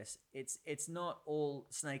mind with this. It's not all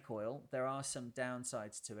snake oil. There are some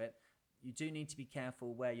downsides to it. You do need to be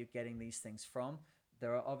careful where you're getting these things from.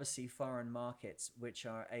 There are obviously foreign markets which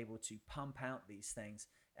are able to pump out these things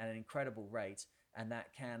at an incredible rate, and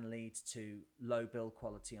that can lead to low build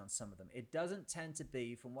quality on some of them. It doesn't tend to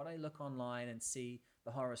be, from what I look online and see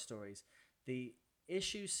the horror stories, the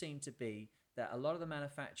issues seem to be that a lot of the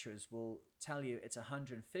manufacturers will tell you it's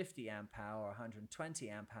 150 amp hour or 120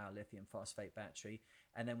 amp hour lithium phosphate battery,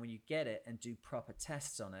 and then when you get it and do proper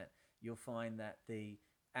tests on it, you'll find that the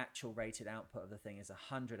actual rated output of the thing is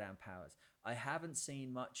 100 amp hours. I haven't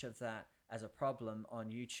seen much of that as a problem on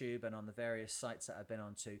YouTube and on the various sites that I've been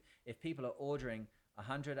onto. If people are ordering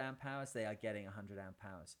 100 amp hours, they are getting 100 amp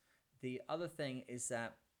hours. The other thing is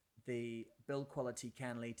that the build quality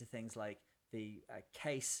can lead to things like the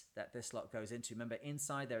case that this lot goes into. Remember,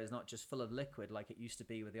 inside there is not just full of liquid like it used to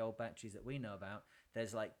be with the old batteries that we know about.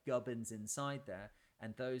 There's like gubbins inside there,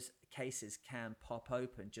 and those cases can pop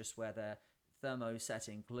open just where the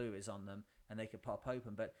thermosetting glue is on them, and they could pop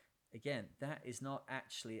open. But again, that is not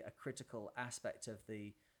actually a critical aspect of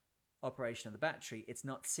the operation of the battery. It's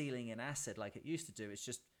not sealing in acid like it used to do. It's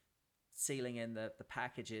just sealing in the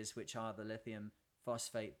packages, which are the lithium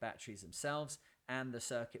phosphate batteries themselves, and the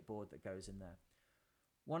circuit board that goes in there.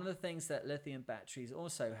 One of the things that lithium batteries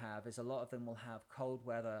also have is a lot of them will have cold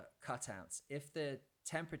weather cutouts. If the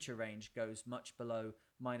temperature range goes much below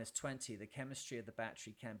 -20, the chemistry of the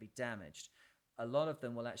battery can be damaged. A lot of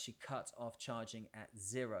them will actually cut off charging at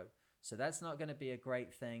 0. So that's not going to be a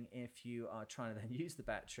great thing if you are trying to then use the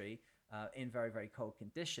battery in very, very cold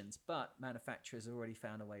conditions. But manufacturers have already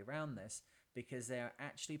found a way around this, because they are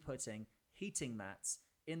actually putting heating mats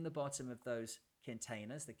in the bottom of those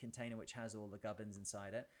containers, the container which has all the gubbins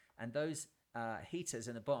inside it, and those heaters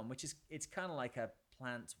in the bottom, which is, it's kind of like a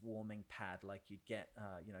plant warming pad like you'd get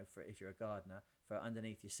for if you're a gardener, for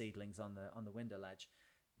underneath your seedlings on the window ledge.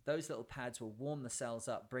 Those little pads will warm the cells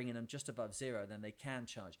up, bringing them just above 0. Then they can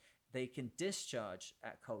charge. They can discharge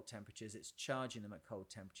at cold temperatures. It's charging them at cold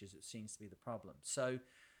temperatures that seems to be the problem. So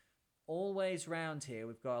always round here,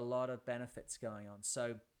 we've got a lot of benefits going on.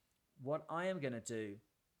 So what I am going to do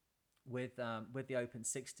with the Open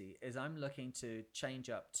 60 is I'm looking to change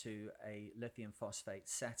up to a lithium phosphate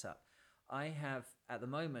setup. I have at the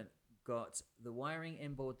moment got the wiring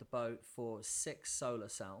inboard the boat for 6 solar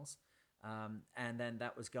cells, and then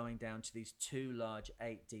that was going down to these 2 large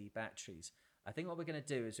 8D batteries. I think what we're going to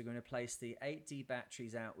do is we're going to place the 8D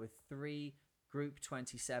batteries out with 3 Group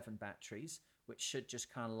 27 batteries, which should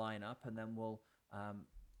just kind of line up, and then we'll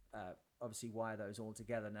obviously wire those all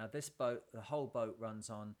together. Now this boat, the whole boat runs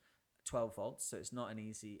on 12 volts, so it's not an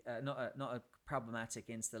easy, not a problematic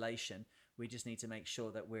installation. We just need to make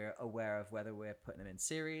sure that we're aware of whether we're putting them in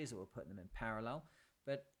series or we're putting them in parallel.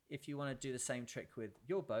 But if you want to do the same trick with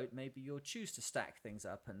your boat, maybe you'll choose to stack things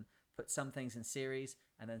up and put some things in series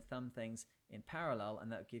and then some things in parallel,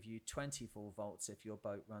 and that'll give you 24 volts if your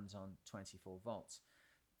boat runs on 24 volts.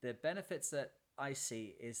 The benefits that I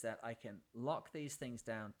see is that I can lock these things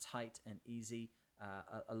down tight and easy,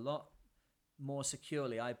 a lot more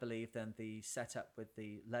securely, I believe, than the setup with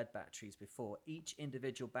the lead batteries before. Each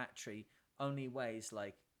individual battery only weighs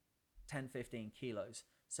like 10-15 kilos,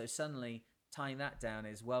 so suddenly tying that down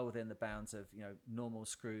is well within the bounds of normal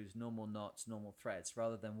screws, normal knots, normal threads,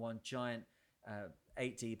 rather than one giant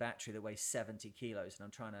 8D battery that weighs 70 kilos and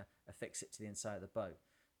I'm trying to affix it to the inside of the boat.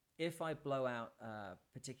 If I blow out a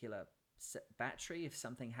particular battery, if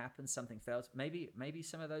something happens, something fails, maybe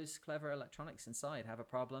some of those clever electronics inside have a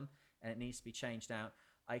problem and it needs to be changed out,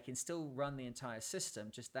 I can still run the entire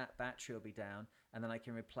system, just that battery will be down, and then I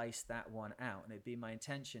can replace that one out. And it'd be my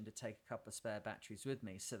intention to take a couple of spare batteries with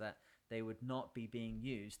me so that they would not be being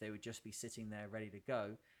used, they would just be sitting there ready to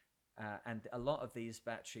go. And a lot of these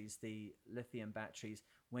batteries, the lithium batteries,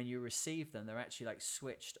 when you receive them, they're actually like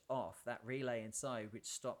switched off. That relay inside, which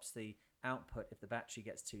stops the output if the battery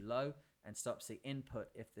gets too low and stops the input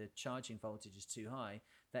if the charging voltage is too high,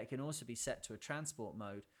 that can also be set to a transport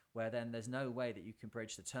mode, where then there's no way that you can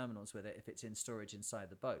bridge the terminals with it if it's in storage inside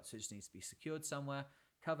the boat. So it just needs to be secured somewhere,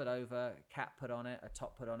 covered over, cap put on it, a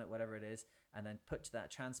top put on it, whatever it is, and then put to that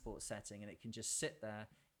transport setting, and it can just sit there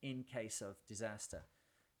in case of disaster.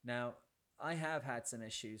 Now, I have had some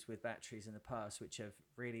issues with batteries in the past which have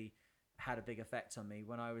really had a big effect on me.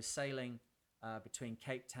 When I was sailing between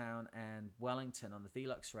Cape Town and Wellington on the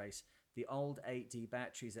Velux race, the old 8D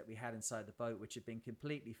batteries that we had inside the boat, which had been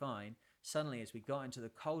completely fine, suddenly as we got into the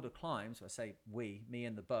colder climes, I say we, me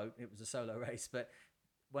and the boat, it was a solo race, but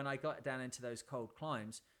when I got down into those cold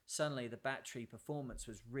climes, suddenly the battery performance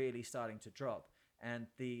was really starting to drop. And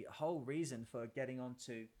the whole reason for getting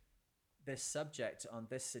onto this subject on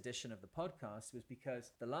this edition of the podcast was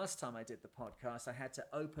because the last time I did the podcast, I had to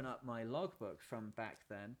open up my logbook from back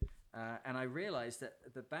then. And I realized that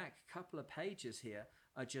the back couple of pages here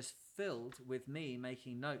are just filled with me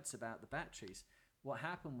making notes about the batteries. What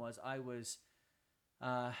happened was I was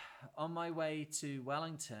on my way to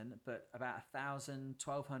Wellington, but about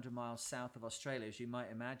 1,200 miles south of Australia, as you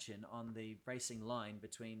might imagine, on the racing line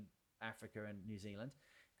between Africa and New Zealand.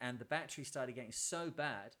 And the battery started getting so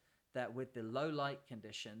bad that with the low light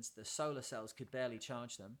conditions, the solar cells could barely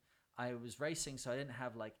charge them. I was racing, so I didn't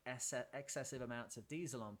have like excessive amounts of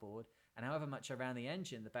diesel on board. And however much I ran the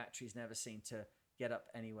engine, the batteries never seemed to get up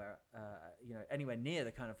anywhere, anywhere near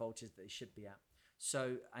the kind of voltage that they should be at.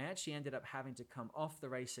 So I actually ended up having to come off the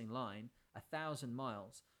racing line 1,000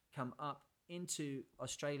 miles, come up into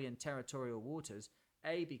Australian territorial waters,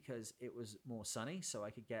 because it was more sunny, so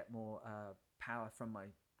I could get more power from my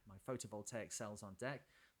photovoltaic cells on deck.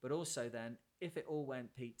 But also then, if it all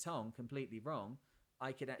went Pete Tong completely wrong,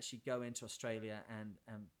 I could actually go into Australia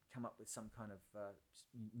and come up with some kind of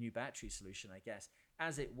new battery solution, I guess.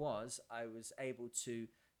 As it was, I was able to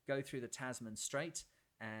go through the Tasman Strait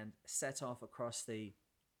and set off across the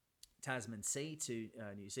Tasman Sea to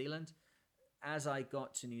New Zealand. As I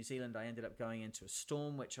got to New Zealand, I ended up going into a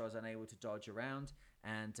storm, which I was unable to dodge around,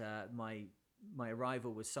 and my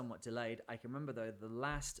arrival was somewhat delayed. I can remember, though, the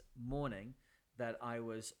last morning that I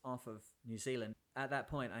was off of New Zealand, at that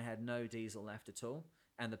point I had no diesel left at all,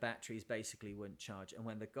 and the batteries basically wouldn't charge. And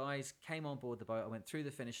when the guys came on board the boat, I went through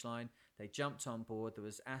the finish line, they jumped on board. There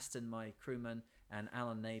was Aston, my crewman, and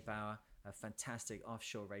Alan Neubauer, a fantastic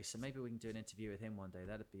offshore racer. Maybe we can do an interview with him one day.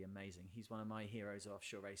 That'd be amazing. He's one of my heroes of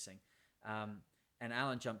offshore racing. And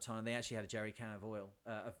Alan jumped on, and they actually had a jerry can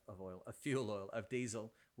of fuel oil, of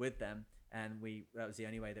diesel with them. And that was the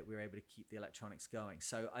only way that we were able to keep the electronics going.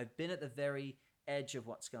 So I've been at the very edge of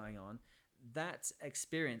what's going on. That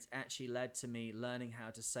experience actually led to me learning how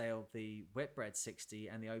to sail the Whitbread 60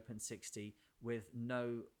 and the Open 60 with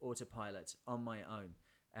no autopilot on my own.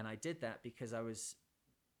 And I did that because I was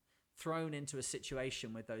thrown into a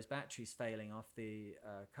situation with those batteries failing off the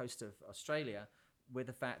coast of Australia, with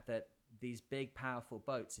the fact that these big, powerful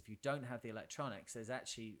boats, if you don't have the electronics,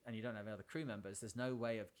 and you don't have other crew members, there's no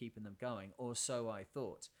way of keeping them going, or so I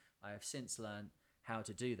thought. I have since learned how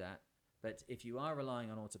to do that. But if you are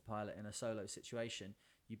relying on autopilot in a solo situation,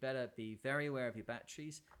 you better be very aware of your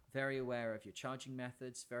batteries, very aware of your charging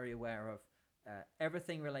methods, very aware of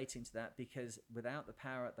everything relating to that, because without the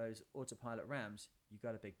power at those autopilot rams, you've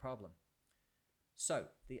got a big problem. So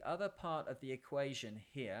the other part of the equation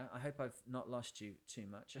here, I hope I've not lost you too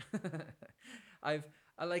much.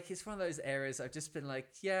 It's one of those areas I've just been like,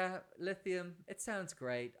 yeah, lithium, it sounds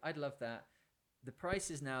great. I'd love that. The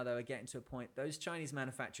prices now, though, are getting to a point. Those Chinese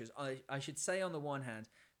manufacturers, I should say, on the one hand,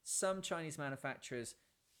 some Chinese manufacturers,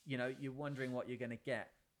 you're wondering what you're going to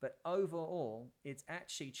get. But overall, it's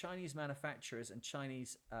actually Chinese manufacturers and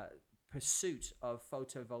Chinese pursuit of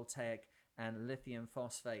photovoltaic and lithium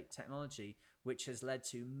phosphate technology, which has led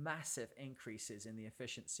to massive increases in the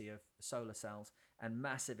efficiency of solar cells and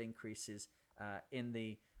massive increases in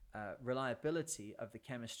the reliability of the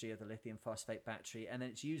chemistry of the lithium phosphate battery and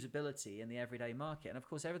its usability in the everyday market. And of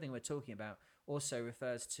course, everything we're talking about also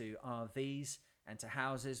refers to RVs and to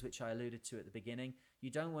houses, which I alluded to at the beginning. You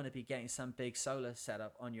don't want to be getting some big solar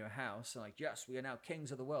setup on your house, like, yes, we are now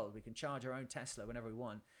kings of the world, we can charge our own Tesla whenever we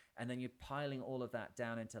want, and then you're piling all of that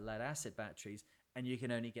down into lead acid batteries, and you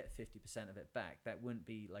can only get 50% of it back. That wouldn't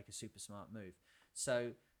be like a super smart move.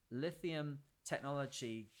 So lithium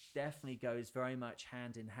technology definitely goes very much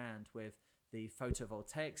hand in hand with the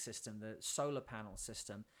photovoltaic system, the solar panel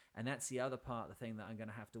system, and that's the other part of the thing that I'm going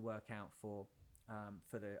to have to work out for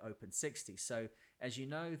the Open 60. So as you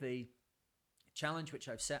know, the challenge which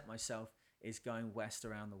I've set myself is going west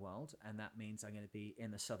around the world, and that means I'm going to be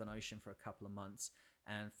in the Southern Ocean for a couple of months.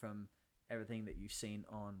 And from everything that you've seen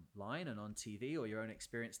online and on TV, or your own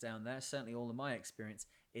experience down there, certainly all of my experience,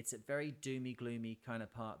 it's a very doomy, gloomy kind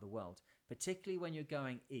of part of the world, particularly when you're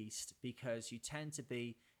going east, because you tend to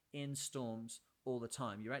be in storms all the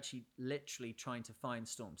time. You're actually literally trying to find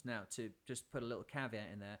storms. Now, to just put a little caveat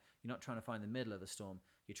in there, you're not trying to find the middle of the storm.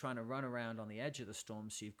 You're trying to run around on the edge of the storm,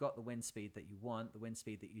 so you've got the wind speed that you want, the wind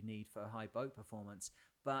speed that you need for high boat performance,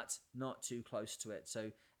 but not too close to it.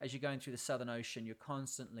 So as you're going through the Southern Ocean, you're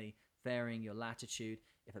constantly varying your latitude.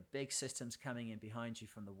 If a big system's coming in behind you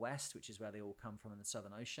from the west, which is where they all come from in the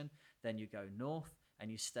Southern Ocean, then you go north,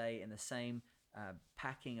 and you stay in the same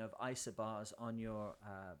packing of isobars on your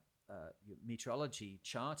meteorology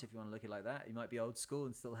chart, if you want to look at it like that. You might be old school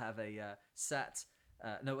and still have a sat.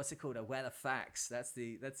 No, what's it called? A weather fax. That's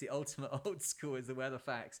the ultimate old school, is the weather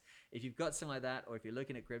fax. If you've got something like that, or if you're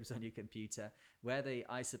looking at grids on your computer, where the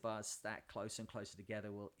isobars stack closer and closer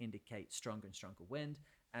together will indicate stronger and stronger wind.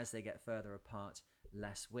 As they get further apart,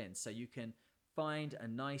 less wind. So you can find a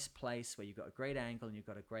nice place where you've got a great angle and you've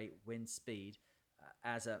got a great wind speed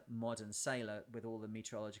as a modern sailor with all the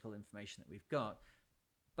meteorological information that we've got.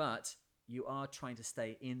 But you are trying to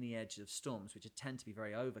stay in the edge of storms, which tend to be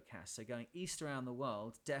very overcast. So going east around the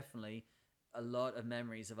world, definitely a lot of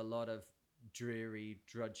memories of a lot of dreary,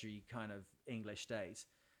 drudgery kind of English days.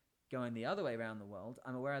 Going the other way around the world,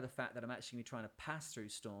 I'm aware of the fact that I'm actually going to be trying to pass through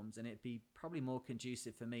storms, and it'd be probably more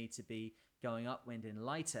conducive for me to be going upwind in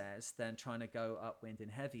light airs than trying to go upwind in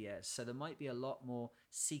heavy airs. So there might be a lot more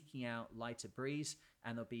seeking out lighter breeze,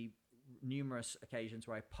 and there'll be numerous occasions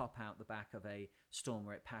where I pop out the back of a storm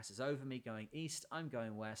where it passes over me going east, I'm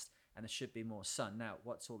going west, and there should be more sun. Now,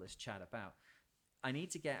 what's all this chat about? I need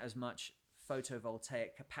to get as much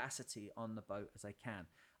photovoltaic capacity on the boat as I can.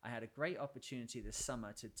 I had a great opportunity this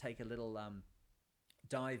summer to take a little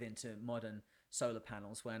dive into modern solar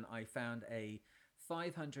panels when I found a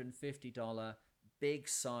 $550 big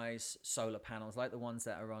size solar panels like the ones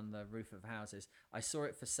that are on the roof of houses. I saw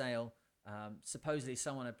it for sale. Supposedly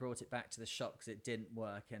someone had brought it back to the shop because it didn't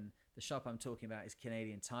work, and the shop I'm talking about is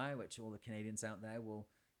Canadian Tire, which all the Canadians out there will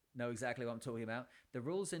know exactly what I'm talking about. The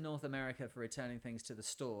rules in North America for returning things to the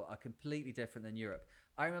store are completely different than Europe.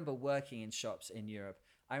 I remember working in shops in Europe.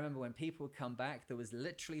 I remember when people would come back, there was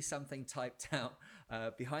literally something typed out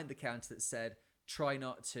behind the counter that said, try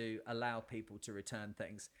not to allow people to return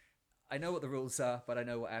things. I know what the rules are, but I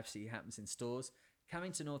know what actually happens in stores.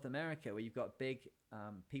 Coming to North America, where you've got big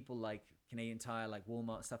people like Canadian Tire, like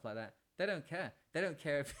Walmart, stuff like that, they don't care. They don't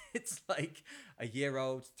care if it's like a year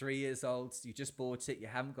old, 3 years old, you just bought it, you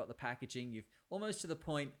haven't got the packaging, you've almost to the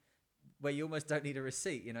point where you almost don't need a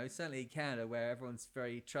receipt. You know, certainly in Canada, where everyone's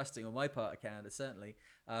very trusting, on my part of Canada, certainly,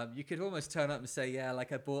 you could almost turn up and say, yeah,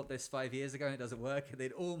 like I bought this 5 years ago and it doesn't work, and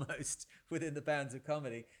they'd almost, within the bounds of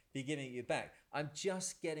comedy, be giving it you back. I'm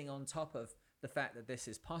just getting on top of the fact that this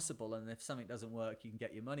is possible, and if something doesn't work, you can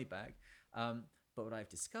get your money back. But what I've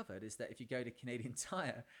discovered is that if you go to Canadian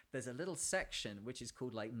Tire, there's a little section which is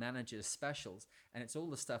called like Manager's Specials, and it's all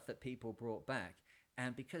the stuff that people brought back.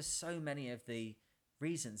 And because so many of the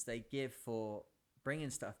reasons they give for bringing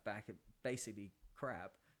stuff back are basically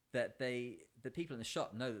crap, that the people in the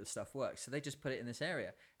shop know that the stuff works, so they just put it in this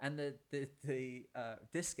area, and the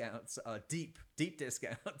discounts are deep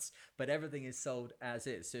discounts, but everything is sold as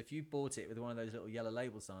is. So if you bought it with one of those little yellow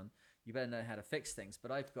labels on, you better know how to fix things.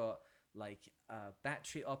 But I've got like a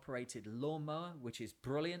battery operated lawnmower, which is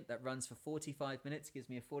brilliant, that runs for 45 minutes, gives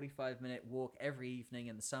me a 45-minute walk every evening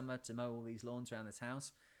in the summer to mow all these lawns around this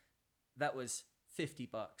house. That was $50,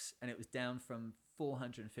 and it was down from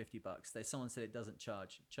 $450. Someone said it doesn't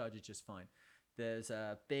charge. It charges just fine. There's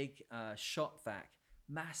a big shop vac,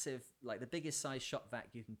 massive, like the biggest size shop vac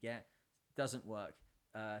you can get, doesn't work.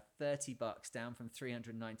 $30 down from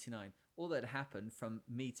 $399. All that happened from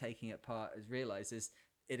me taking it apart is realize is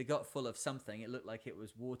it had got full of something. It looked like it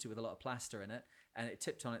was water with a lot of plaster in it, and it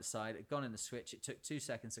tipped on its side. It had gone in the switch. It took 2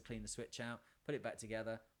 seconds to clean the switch out, put it back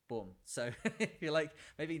together, boom. So if you like,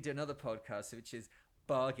 maybe you can do another podcast which is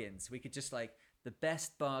bargains. We could just like the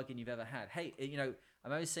best bargain you've ever had. Hey, you know,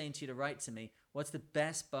 I'm always saying to you to write to me, what's the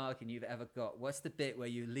best bargain you've ever got? What's the bit where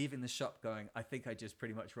you're leaving the shop going, I think I just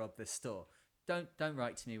pretty much robbed this store? Don't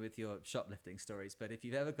write to me with your shoplifting stories, but if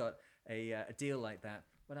you've ever got a deal like that,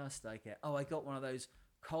 what else did I get? Oh, I got one of those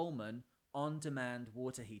Coleman on-demand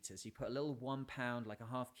water heaters. You put a little 1 pound, like a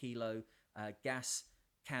half kilo gas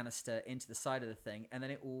canister into the side of the thing, and then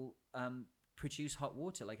it will produce hot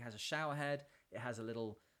water. Like it has a shower head, it has a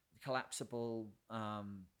little collapsible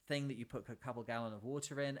thing that you put a couple gallon of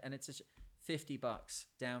water in, and it's $50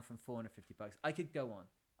 down from $450. I could go on,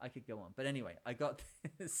 but anyway, I got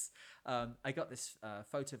this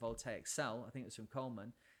photovoltaic cell. I think it was from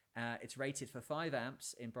Coleman. It's rated for 5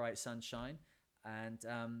 amps in bright sunshine, and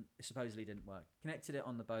it supposedly didn't work. Connected it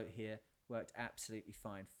on the boat here, worked absolutely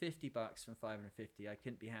fine. $50 from $550. I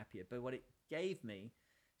couldn't be happier. But what it gave me,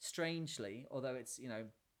 strangely, although it's, you know,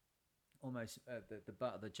 almost the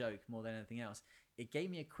butt of the joke more than anything else, it gave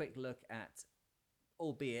me a quick look at,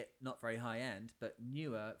 albeit not very high end, but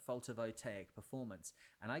newer photovoltaic performance.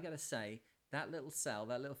 And I gotta say, that little cell,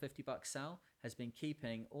 that little $50 cell, has been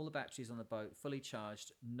keeping all the batteries on the boat fully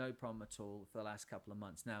charged, no problem at all, for the last couple of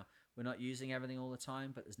months. Now, we're not using everything all the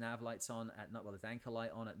time, but there's nav lights on at night, well, there's anchor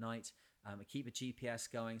light on at night. keep a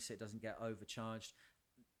GPS going so it doesn't get overcharged.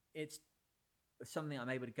 It's something I'm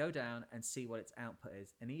able to go down and see what its output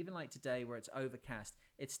is. And even like today where it's overcast,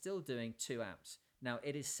 it's still doing 2 amps. Now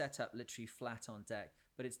it is set up literally flat on deck,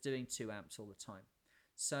 but it's doing 2 amps all the time.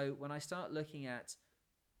 So when I start looking at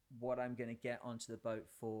what I'm going to get onto the boat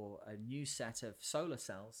for a new set of solar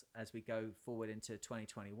cells as we go forward into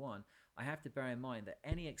 2021, I have to bear in mind that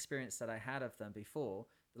any experience that I had of them before,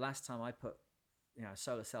 the last time I put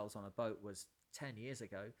solar cells on a boat was 10 years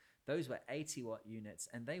ago. Those were 80-watt units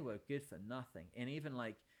and they were good for nothing. And even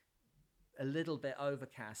like a little bit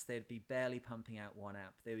overcast, they'd be barely pumping out 1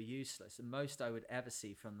 amp. They were useless. And most I would ever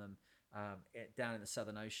see from them down in the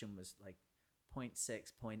Southern Ocean was like 0.6,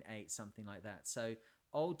 0.8, something like that. So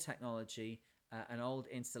old technology, an old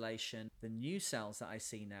installation. The new cells that I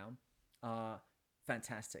see now are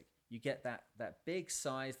fantastic. You get that big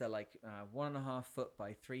size. They're like 1.5 foot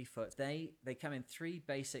by 3 foot. They come in 3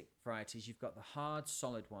 basic varieties. You've got the hard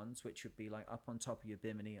solid ones, which would be like up on top of your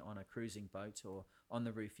bimini on a cruising boat or on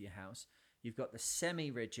the roof of your house. You've got the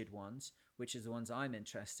semi-rigid ones, which is the ones I'm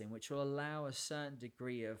interested in, which will allow a certain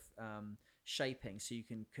degree of shaping, so you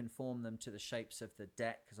can conform them to the shapes of the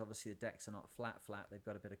deck, because obviously the decks are not flat. They've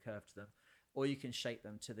got a bit of curve to them. Or you can shape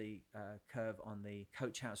them to the curve on the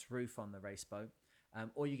coach house roof on the race boat.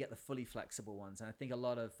 Or you get the fully flexible ones. And I think a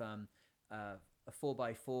lot of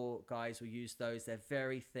 4x4 guys will use those. They're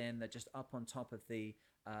very thin. They're just up on top of the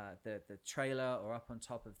trailer or up on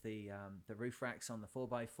top of the roof racks on the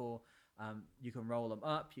 4x4. You can roll them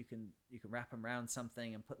up. You can wrap them around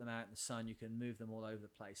something and put them out in the sun. You can move them all over the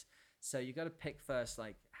place. So you got to pick first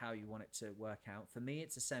like how you want it to work out. For me,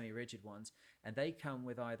 it's the semi-rigid ones, and they come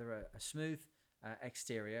with either a smooth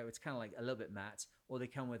exterior, it's kind of like a little bit matte, or they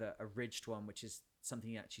come with a ridged one, which is something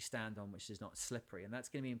you actually stand on, which is not slippery. And that's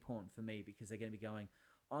going to be important for me because they're going to be going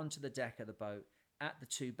onto the deck of the boat at the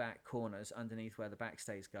 2 back corners underneath where the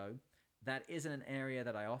backstays go. That isn't an area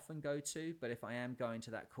that I often go to, but if I am going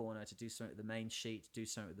to that corner to do something with the main sheet, to do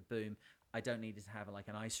something with the boom, I don't need to have like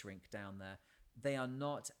an ice rink down there. They are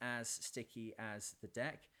not as sticky as the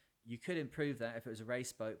deck. You could improve that if it was a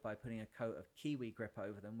race boat by putting a coat of Kiwi grip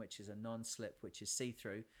over them, which is a non-slip, which is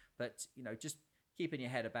see-through. But just keeping your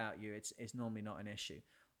head about you, it's normally not an issue.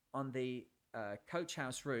 On the coach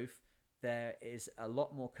house roof, there is a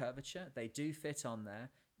lot more curvature. They do fit on there.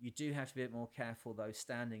 You do have to be a bit more careful though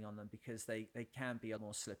standing on them, because they can be a lot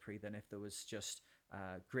more slippery than if there was just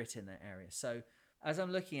grit in that area. So as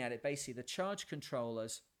I'm looking at it, basically the charge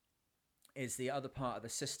controllers is the other part of the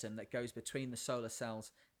system that goes between the solar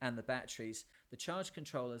cells and the batteries. The charge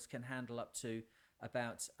controllers can handle up to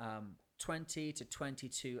about 20 to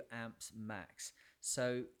 22 amps max.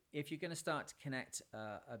 So if you're going to start to connect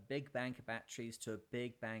a big bank of batteries to a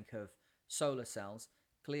big bank of solar cells,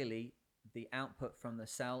 clearly the output from the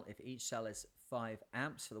cell, if each cell is 5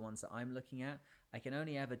 amps for the ones that I'm looking at, I can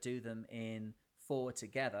only ever do them in 4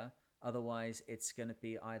 together. Otherwise, it's going to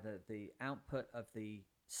be either the output of the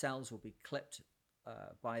cells will be clipped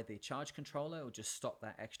by the charge controller, or just stop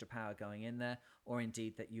that extra power going in there, or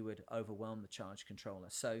indeed that you would overwhelm the charge controller.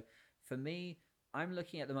 So for me, I'm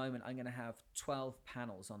looking at the moment, I'm going to have 12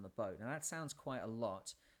 panels on the boat. Now that sounds quite a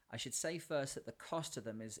lot. I should say first that the cost of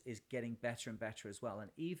them is getting better and better as well.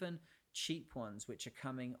 And even cheap ones, which are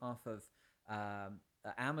coming off of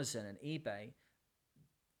Amazon and eBay,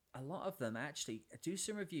 a lot of them actually do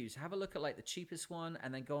some reviews. Have a look at like the cheapest one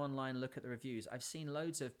and then go online and look at the reviews. I've seen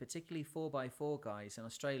loads of particularly 4x4 guys in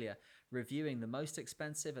Australia reviewing the most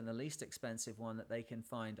expensive and the least expensive one that they can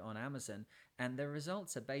find on Amazon, and the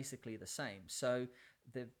results are basically the same. So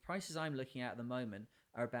the prices I'm looking at the moment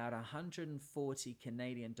are about 140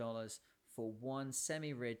 Canadian dollars for one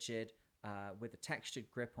semi-rigid with a textured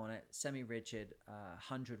grip on it, semi-rigid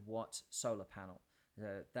 100-watt solar panel.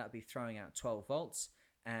 That would be throwing out 12 volts.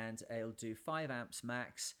 And it'll do 5 amps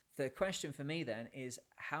max. The question for me then is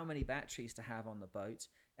how many batteries to have on the boat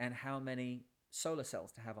and how many solar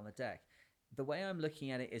cells to have on the deck. The way I'm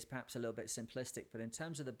looking at it is perhaps a little bit simplistic, but in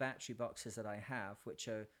terms of the battery boxes that I have, which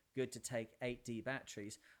are good to take 8D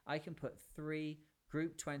batteries, I can put 3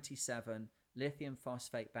 Group 27 lithium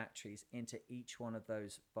phosphate batteries into each one of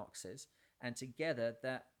those boxes. And together,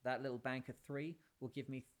 that little bank of 3 will give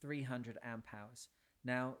me 300 amp hours.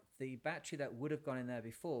 Now, the battery that would have gone in there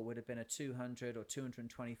before would have been a 200 or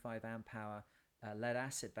 225 amp hour lead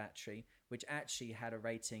acid battery, which actually had a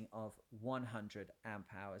rating of 100 amp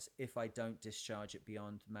hours if I don't discharge it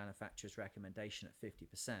beyond the manufacturer's recommendation at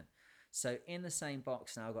 50%. So in the same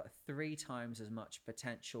box now, I've got 3 times as much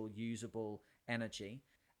potential usable energy.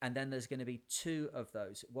 And then there's going to be 2 of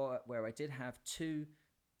those, where I did have 2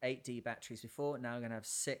 8D batteries before. Now I'm going to have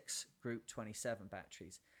 6 Group 27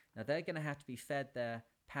 batteries. Now they're going to have to be fed their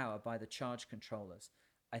power by the charge controllers.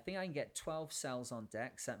 I think I can get 12 cells on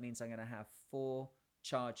deck, so that means I'm going to have 4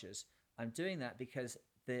 chargers. I'm doing that because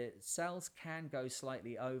the cells can go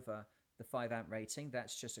slightly over the 5 amp rating.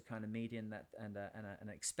 That's just a kind of median that and an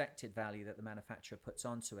expected value that the manufacturer puts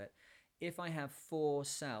onto it. If I have 4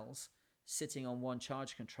 cells sitting on one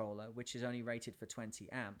charge controller, which is only rated for 20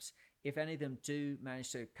 amps, if any of them do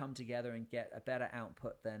manage to come together and get a better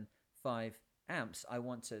output than 5 amps, I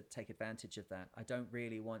want to take advantage of that. I don't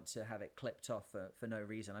really want to have it clipped off for no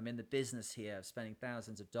reason. I'm in the business here of spending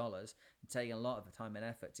thousands of dollars and taking a lot of the time and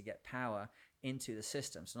effort to get power into the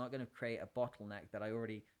system. So I'm not going to create a bottleneck that I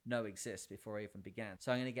already know exists before I even began.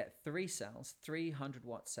 So I'm going to get 3 cells,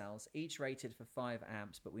 300-watt cells, each rated for 5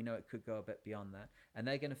 amps, but we know it could go a bit beyond that. And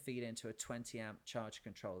they're going to feed into a 20-amp charge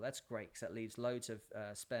controller. That's great because that leaves loads of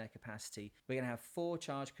spare capacity. We're going to have 4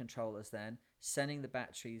 charge controllers then, sending the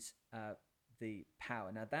batteries the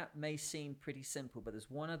power. Now that may seem pretty simple, but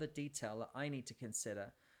there's one other detail that I need to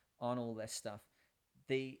consider on all this stuff.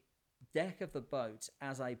 The deck of the boat,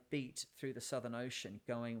 as I beat through the Southern Ocean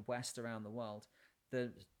going west around the world,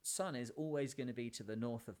 the sun is always going to be to the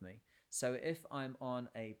north of me. So if I'm on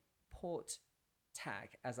a port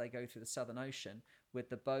tack as I go through the Southern Ocean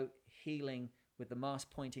with the boat heeling with the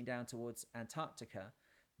mast pointing down towards Antarctica,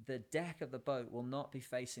 the deck of the boat will not be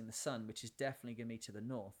facing the sun, which is definitely going to be to the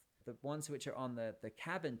north. The ones which are on the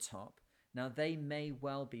cabin top, now they may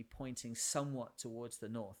well be pointing somewhat towards the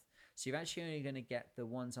north. So you're actually only going to get the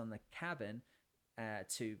ones on the cabin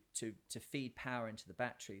to feed power into the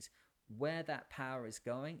batteries. Where that power is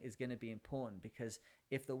going is going to be important, because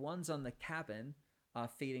if the ones on the cabin are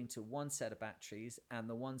feeding to one set of batteries and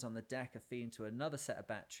the ones on the deck are feeding to another set of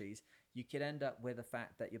batteries, you could end up with the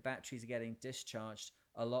fact that your batteries are getting discharged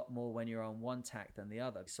a lot more when you're on one tack than the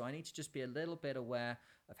other. So I need to just be a little bit aware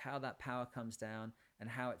of how that power comes down and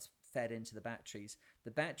how it's fed into the batteries.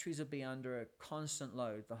 The batteries will be under a constant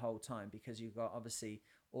load the whole time because you've got obviously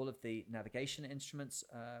all of the navigation instruments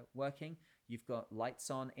working. You've got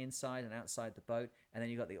lights on inside and outside the boat, and then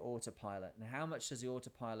you've got the autopilot. Now, how much does the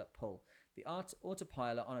autopilot pull? The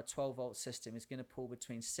autopilot on a 12-volt system is going to pull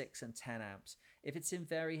between 6 and 10 amps. If it's in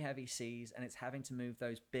very heavy seas and it's having to move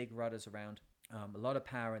those big rudders around, a lot of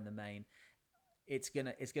power in the main, it's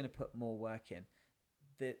gonna put more work in.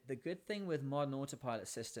 The good thing with modern autopilot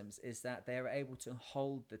systems is that they are able to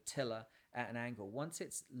hold the tiller at an angle. Once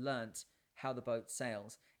it's learnt how the boat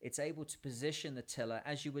sails, it's able to position the tiller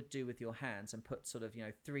as you would do with your hands and put sort of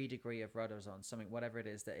 3 degree of rudders on something, whatever it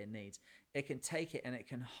is that it needs. It can take it and it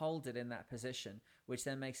can hold it in that position, which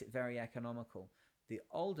then makes it very economical. The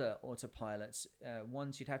older autopilots,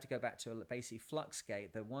 ones you'd have to go back to basically flux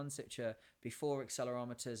gate, the ones which are before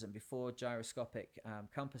accelerometers and before gyroscopic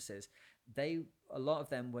compasses, a lot of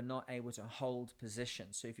them were not able to hold position.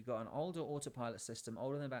 So if you've got an older autopilot system,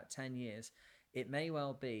 older than about 10 years, it may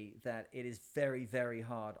well be that it is very, very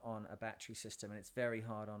hard on a battery system and it's very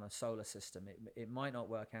hard on a solar system. It might not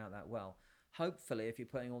work out that well. Hopefully, if you're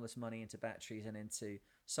putting all this money into batteries and into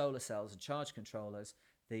solar cells and charge controllers,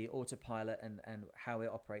 the autopilot and how it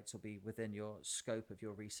operates will be within your scope of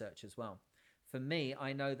your research as well. For me,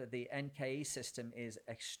 I know that the NKE system is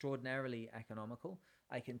extraordinarily economical.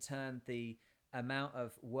 I can turn the amount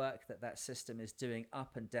of work that system is doing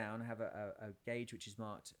up and down. I have a gauge which is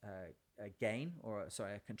marked gain, or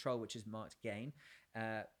sorry, a control which is marked gain.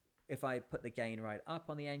 If I put the gain right up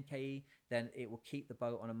on the NKE, then it will keep the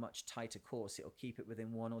boat on a much tighter course. It will keep it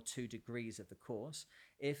within 1 or 2 degrees of the course.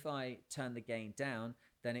 If I turn the gain down,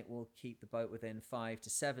 then it will keep the boat within 5 to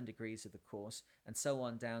 7 degrees of the course, and so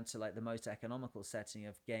on down to like the most economical setting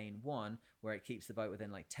of gain 1, where it keeps the boat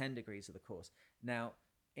within like 10 degrees of the course. Now,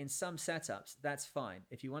 in some setups, that's fine.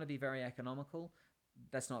 If you want to be very economical,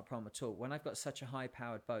 that's not a problem at all. When I've got such a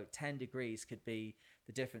high-powered boat, 10 degrees could be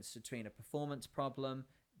the difference between a performance problem,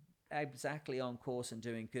 exactly on course and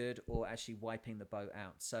doing good, or actually wiping the boat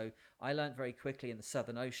out. So I learned very quickly in the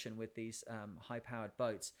Southern Ocean with these high-powered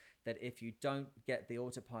boats that if you don't get the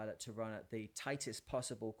autopilot to run at the tightest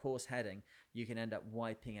possible course heading, you can end up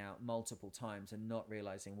wiping out multiple times and not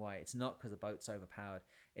realizing why. It's not because the boat's overpowered,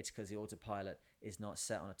 it's because the autopilot is not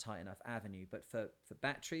set on a tight enough avenue. But for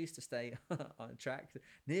batteries to stay on track,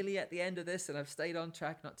 nearly at the end of this, and I've stayed on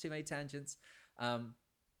track, not too many tangents,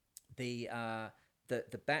 the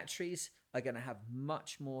batteries are going to have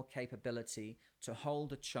much more capability to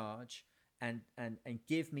hold a charge and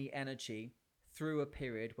give me energy through a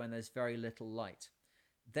period when there's very little light.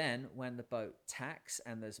 Then when the boat tacks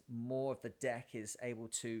and there's more of the deck is able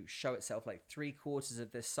to show itself, like 3/4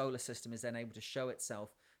 of this solar system is then able to show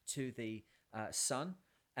itself to the sun,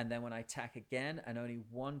 And then when I tack again, and only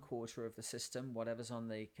 1/4 of the system, whatever's on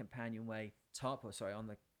the companionway top, or sorry, on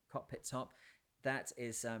the cockpit top, that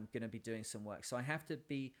is going to be doing some work. So I have to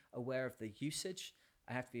be aware of the usage.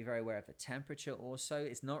 I have to be very aware of the temperature also.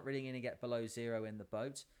 It's not really going to get below 0 in the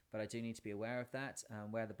boat, but I do need to be aware of that.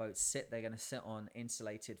 Where the boats sit, they're going to sit on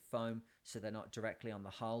insulated foam, so they're not directly on the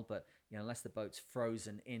hull. But unless the boat's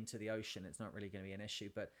frozen into the ocean, it's not really going to be an issue.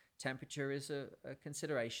 But temperature is a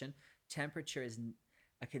consideration. Temperature is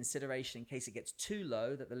a consideration in case it gets too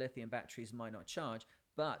low that the lithium batteries might not charge.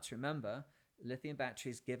 But remember, lithium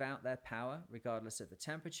batteries give out their power regardless of the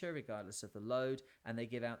temperature, regardless of the load, and they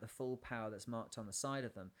give out the full power that's marked on the side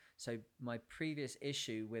of them. So my previous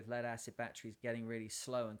issue with lead acid batteries getting really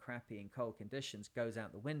slow and crappy in cold conditions goes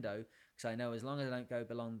out the window, because I know as long as I don't go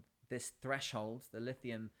below this threshold, the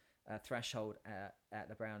lithium threshold at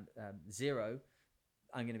around 0,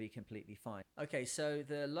 I'm going to be completely fine. Okay, so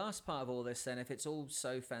the last part of all this then, if it's all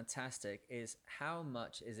so fantastic, is how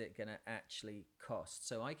much is it going to actually cost?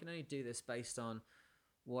 So I can only do this based on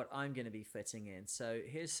what I'm going to be fitting in. So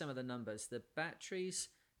here's some of the numbers. The batteries,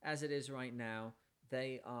 as it is right now,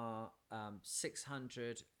 they are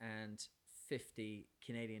 650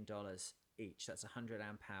 Canadian dollars each. That's 100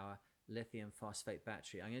 amp hour lithium phosphate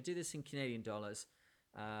battery. I'm going to do this in Canadian dollars.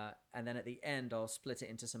 And then at the end, I'll split it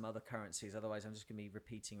into some other currencies. Otherwise, I'm just going to be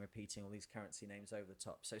repeating all these currency names over the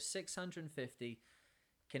top. So 650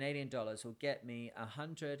 Canadian dollars will get me a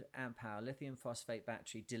 100 amp hour lithium phosphate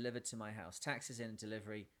battery delivered to my house. Taxes in and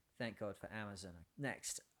delivery. Thank God for Amazon.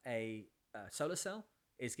 Next, a solar cell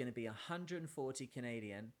is going to be 140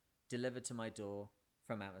 Canadian delivered to my door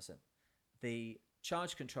from Amazon. The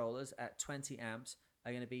charge controllers at 20 amps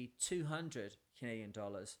are going to be 200 Canadian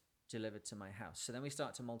dollars delivered to my house. So then we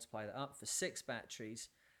start to multiply that up for 6 batteries,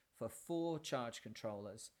 for 4 charge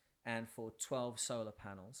controllers, and for 12 solar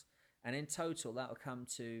panels. And in total, that will come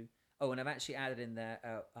to, and I've actually added in there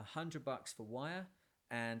 $100 for wire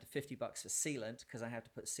and $50 for sealant, because I have to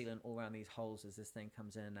put sealant all around these holes as this thing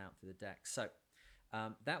comes in and out through the deck. So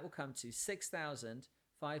that will come to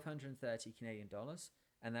 6,530 Canadian dollars,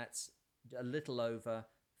 and that's a little over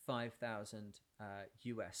 5,000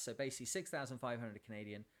 US. So basically 6,500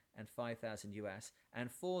 Canadian and 5,000 US.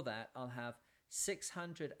 And for that, I'll have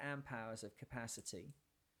 600 amp hours of capacity,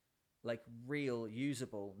 like real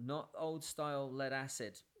usable, not old style lead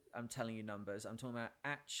acid. I'm telling you numbers. I'm talking about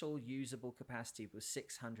actual usable capacity with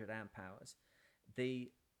 600 amp hours.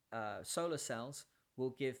 The solar cells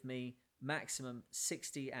will give me maximum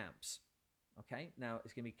 60 amps. Okay, now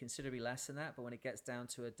it's going to be considerably less than that, but when it gets down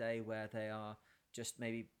to a day where they are just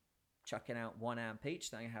maybe chucking out 1 amp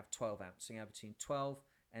each, then you have 12 amps. So you have between 12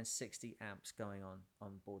 and 60 amps going on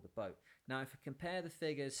board the boat. Now, if we compare the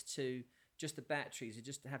figures to just the batteries, you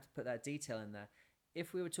just have to put that detail in there.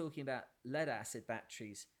 If we were talking about lead acid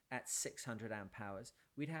batteries at 600 amp hours,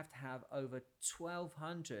 we'd have to have over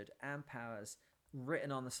 1,200 amp hours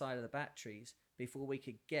written on the side of the batteries before we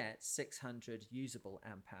could get 600 usable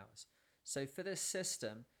amp hours. So for this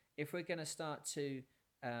system, if we're going to start to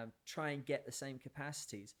try and get the same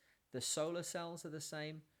capacities, the solar cells are the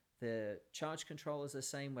same, the charge controller is the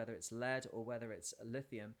same, whether it's lead or whether it's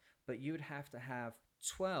lithium, but you would have to have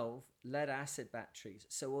 12 lead acid batteries.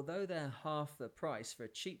 So although they're half the price for a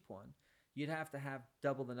cheap one, you'd have to have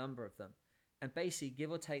double the number of them. And basically,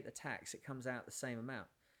 give or take the tax, it comes out the same amount.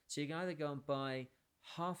 So you can either go and buy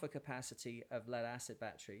half a capacity of lead acid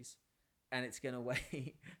batteries, and it's going to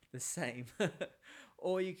weigh the same,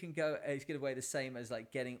 or you can go, it's going to weigh the same as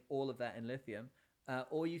like getting all of that in lithium,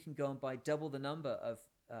 or you can go and buy double the number of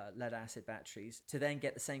lead acid batteries to then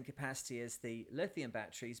get the same capacity as the lithium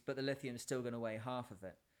batteries, but the lithium is still going to weigh half of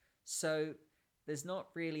it. So there's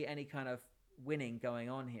not really any kind of winning going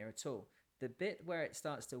on here at all. The bit where it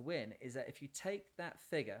starts to win is that if you take that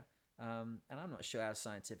figure, and I'm not sure how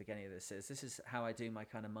scientific any of this is how I do my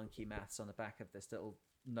kind of monkey maths on the back of this little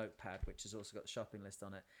notepad, which has also got the shopping list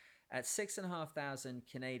on it. At 6,500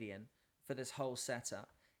 Canadian for this whole setup,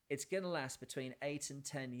 it's going to last between 8 and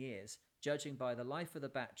 10 years, judging by the life of the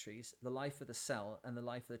batteries, the life of the cell, and the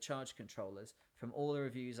life of the charge controllers from all the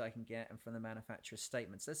reviews I can get and from the manufacturer's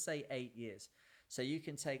statements. Let's say 8 years. So you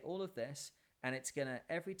can take all of this, and it's going to,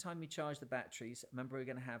 every time you charge the batteries, remember we're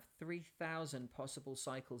going to have 3,000 possible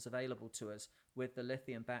cycles available to us with the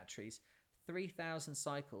lithium batteries, 3,000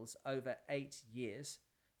 cycles over 8 years.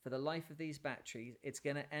 For the life of these batteries, it's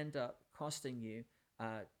going to end up costing you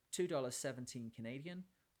 $2.17 Canadian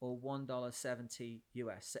or $1.70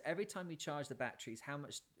 US. So every time you charge the batteries, how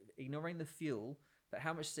much, ignoring the fuel, but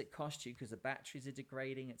how much does it cost you? Because the batteries are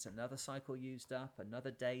degrading, it's another cycle used up, another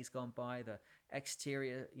day's gone by, the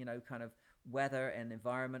exterior, kind of weather and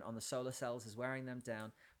environment on the solar cells is wearing them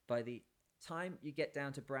down. by the time you get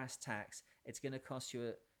down to brass tacks, it's going to cost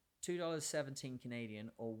you $2.17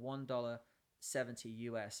 Canadian or $1.70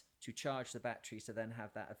 US to charge the batteries to then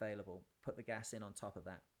have that available. Put the gas in on top of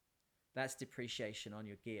that. That's depreciation on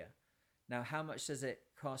your gear. Now, how much does it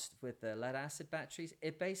cost with the lead acid batteries?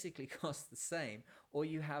 It basically costs the same, or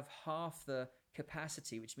you have half the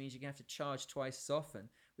capacity, which means you're going to have to charge twice as often,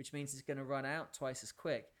 which means it's going to run out twice as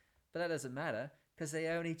quick. But that doesn't matter because they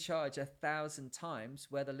only charge 1,000 times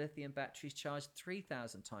where the lithium batteries charge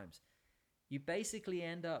 3,000 times. You basically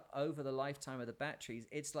end up over the lifetime of the batteries.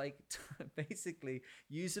 It's like basically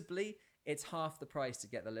usably, it's half the price to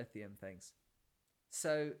get the lithium things.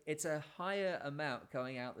 So it's a higher amount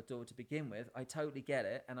going out the door to begin with. I totally get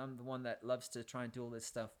it. And I'm the one that loves to try and do all this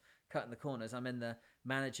stuff, cutting the corners. I'm in the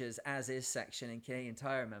managers as is section in Canadian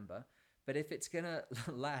Tire, remember. But if it's going to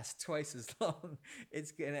last twice as long,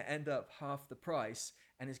 it's going to end up half the price.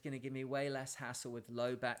 And it's going to give me way less hassle with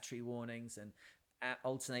low battery warnings and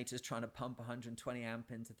alternators trying to pump 120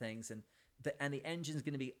 amp into things. And the engine's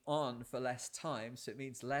going to be on for less time. So it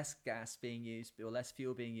means less gas being used or less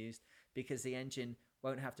fuel being used, because the engine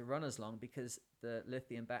won't have to run as long because the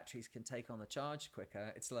lithium batteries can take on the charge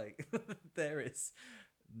quicker. It's like there is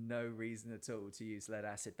no reason at all to use lead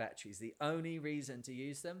acid batteries. The only reason to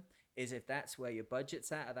use them is if that's where your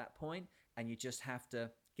budget's at that point and you just have to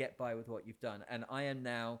get by with what you've done. And I am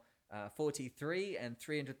now 43 and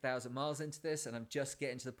 300,000 miles into this, and I'm just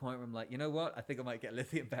getting to the point where I'm like, you know what? I think I might get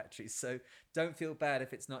lithium batteries. So don't feel bad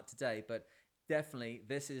if it's not today, but definitely,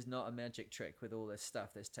 this is not a magic trick with all this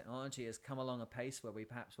stuff. This technology has come along a pace where we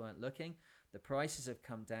perhaps weren't looking. The prices have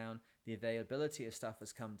come down. The availability of stuff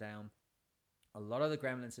has come down. A lot of the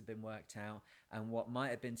gremlins have been worked out. And what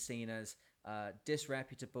might have been seen as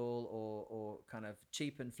disreputable or kind of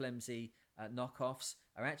cheap and flimsy knockoffs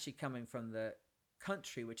are actually coming from the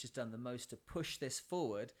country which has done the most to push this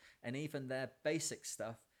forward. And even their basic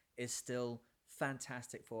stuff is still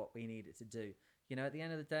fantastic for what we need it to do. You know, at the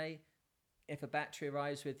end of the day, if a battery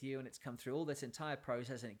arrives with you and it's come through all this entire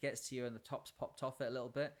process and it gets to you and the top's popped off it a little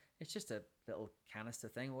bit, it's just a little canister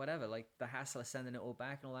thing or whatever. Like the hassle of sending it all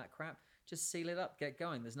back and all that crap, just seal it up, get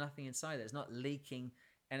going. There's nothing inside it. It's not leaking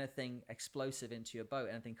anything explosive into your boat,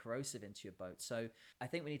 anything corrosive into your boat. So I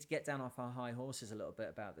think we need to get down off our high horses a little bit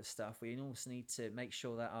about this stuff. We also need to make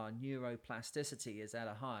sure that our neuroplasticity is at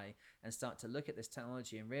a high and start to look at this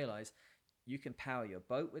technology and realize you can power your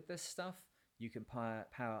boat with this stuff. You can power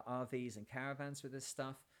RVs and caravans with this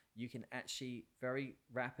stuff. You can actually very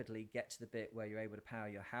rapidly get to the bit where you're able to power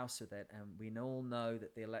your house with it. And we all know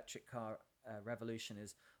that the electric car revolution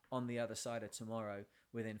is on the other side of tomorrow.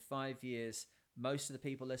 Within 5 years, most of the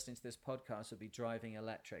people listening to this podcast will be driving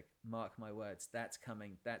electric. Mark my words, that's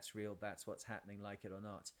coming. That's real. That's what's happening, like it or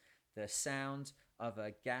not. The sound of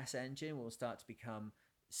a gas engine will start to become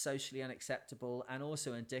socially unacceptable and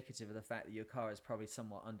also indicative of the fact that your car is probably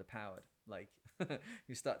somewhat underpowered. Like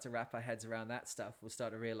we start to wrap our heads around that stuff, we'll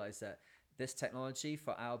start to realize that this technology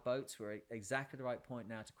for our boats, we're at exactly the right point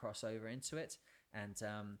now to cross over into it.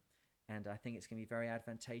 And I think it's going to be very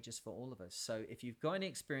advantageous for all of us. So if you've got any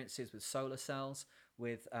experiences with solar cells,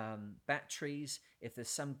 with batteries, if there's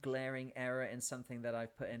some glaring error in something that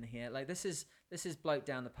I've put in here, like this is bloke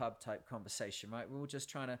down the pub type conversation, right? We're all just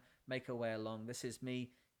trying to make our way along. This is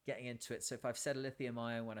me getting into it. So if I've said a lithium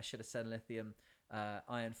ion when I should have said lithium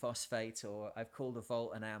iron phosphate, or I've called a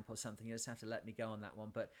volt an amp or something, you just have to let me go on that one.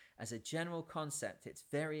 But as a general concept, it's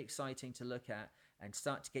very exciting to look at and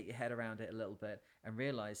start to get your head around it a little bit and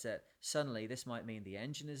realize that suddenly this might mean the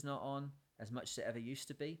engine is not on as much as it ever used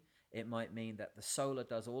to be. It might mean that the solar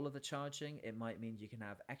does all of the charging. It might mean you can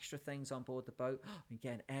have extra things on board the boat. You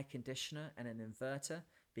get an air conditioner and an inverter,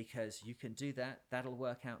 because you can do that. That'll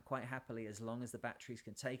work out quite happily as long as the batteries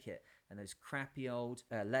can take it. And those crappy old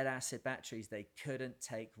lead acid batteries, they couldn't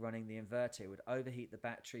take running the inverter. It would overheat the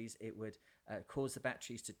batteries. It would cause the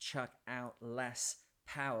batteries to chuck out less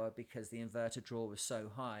power because the inverter draw was so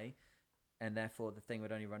high, and therefore the thing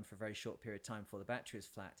would only run for a very short period of time before the battery was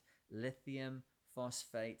flat. Lithium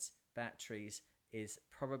phosphate batteries is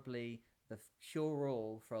probably the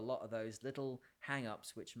cure-all for a lot of those little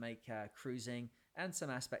hang-ups which make cruising and some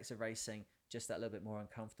aspects of racing just that little bit more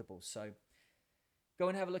uncomfortable. So go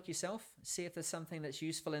and have a look yourself, see if there's something that's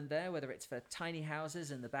useful in there, whether it's for tiny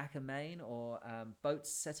houses in the back of Maine or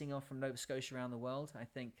boats setting off from Nova Scotia around the world. I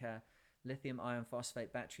think lithium iron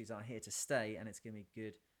phosphate batteries are here to stay, and it's going to be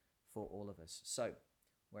good for all of us. So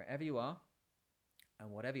wherever you are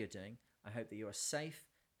and whatever you're doing, I hope that you are safe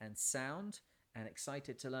and sound and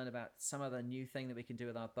excited to learn about some other new thing that we can do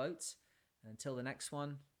with our boats. Until the next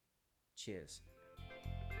one, cheers.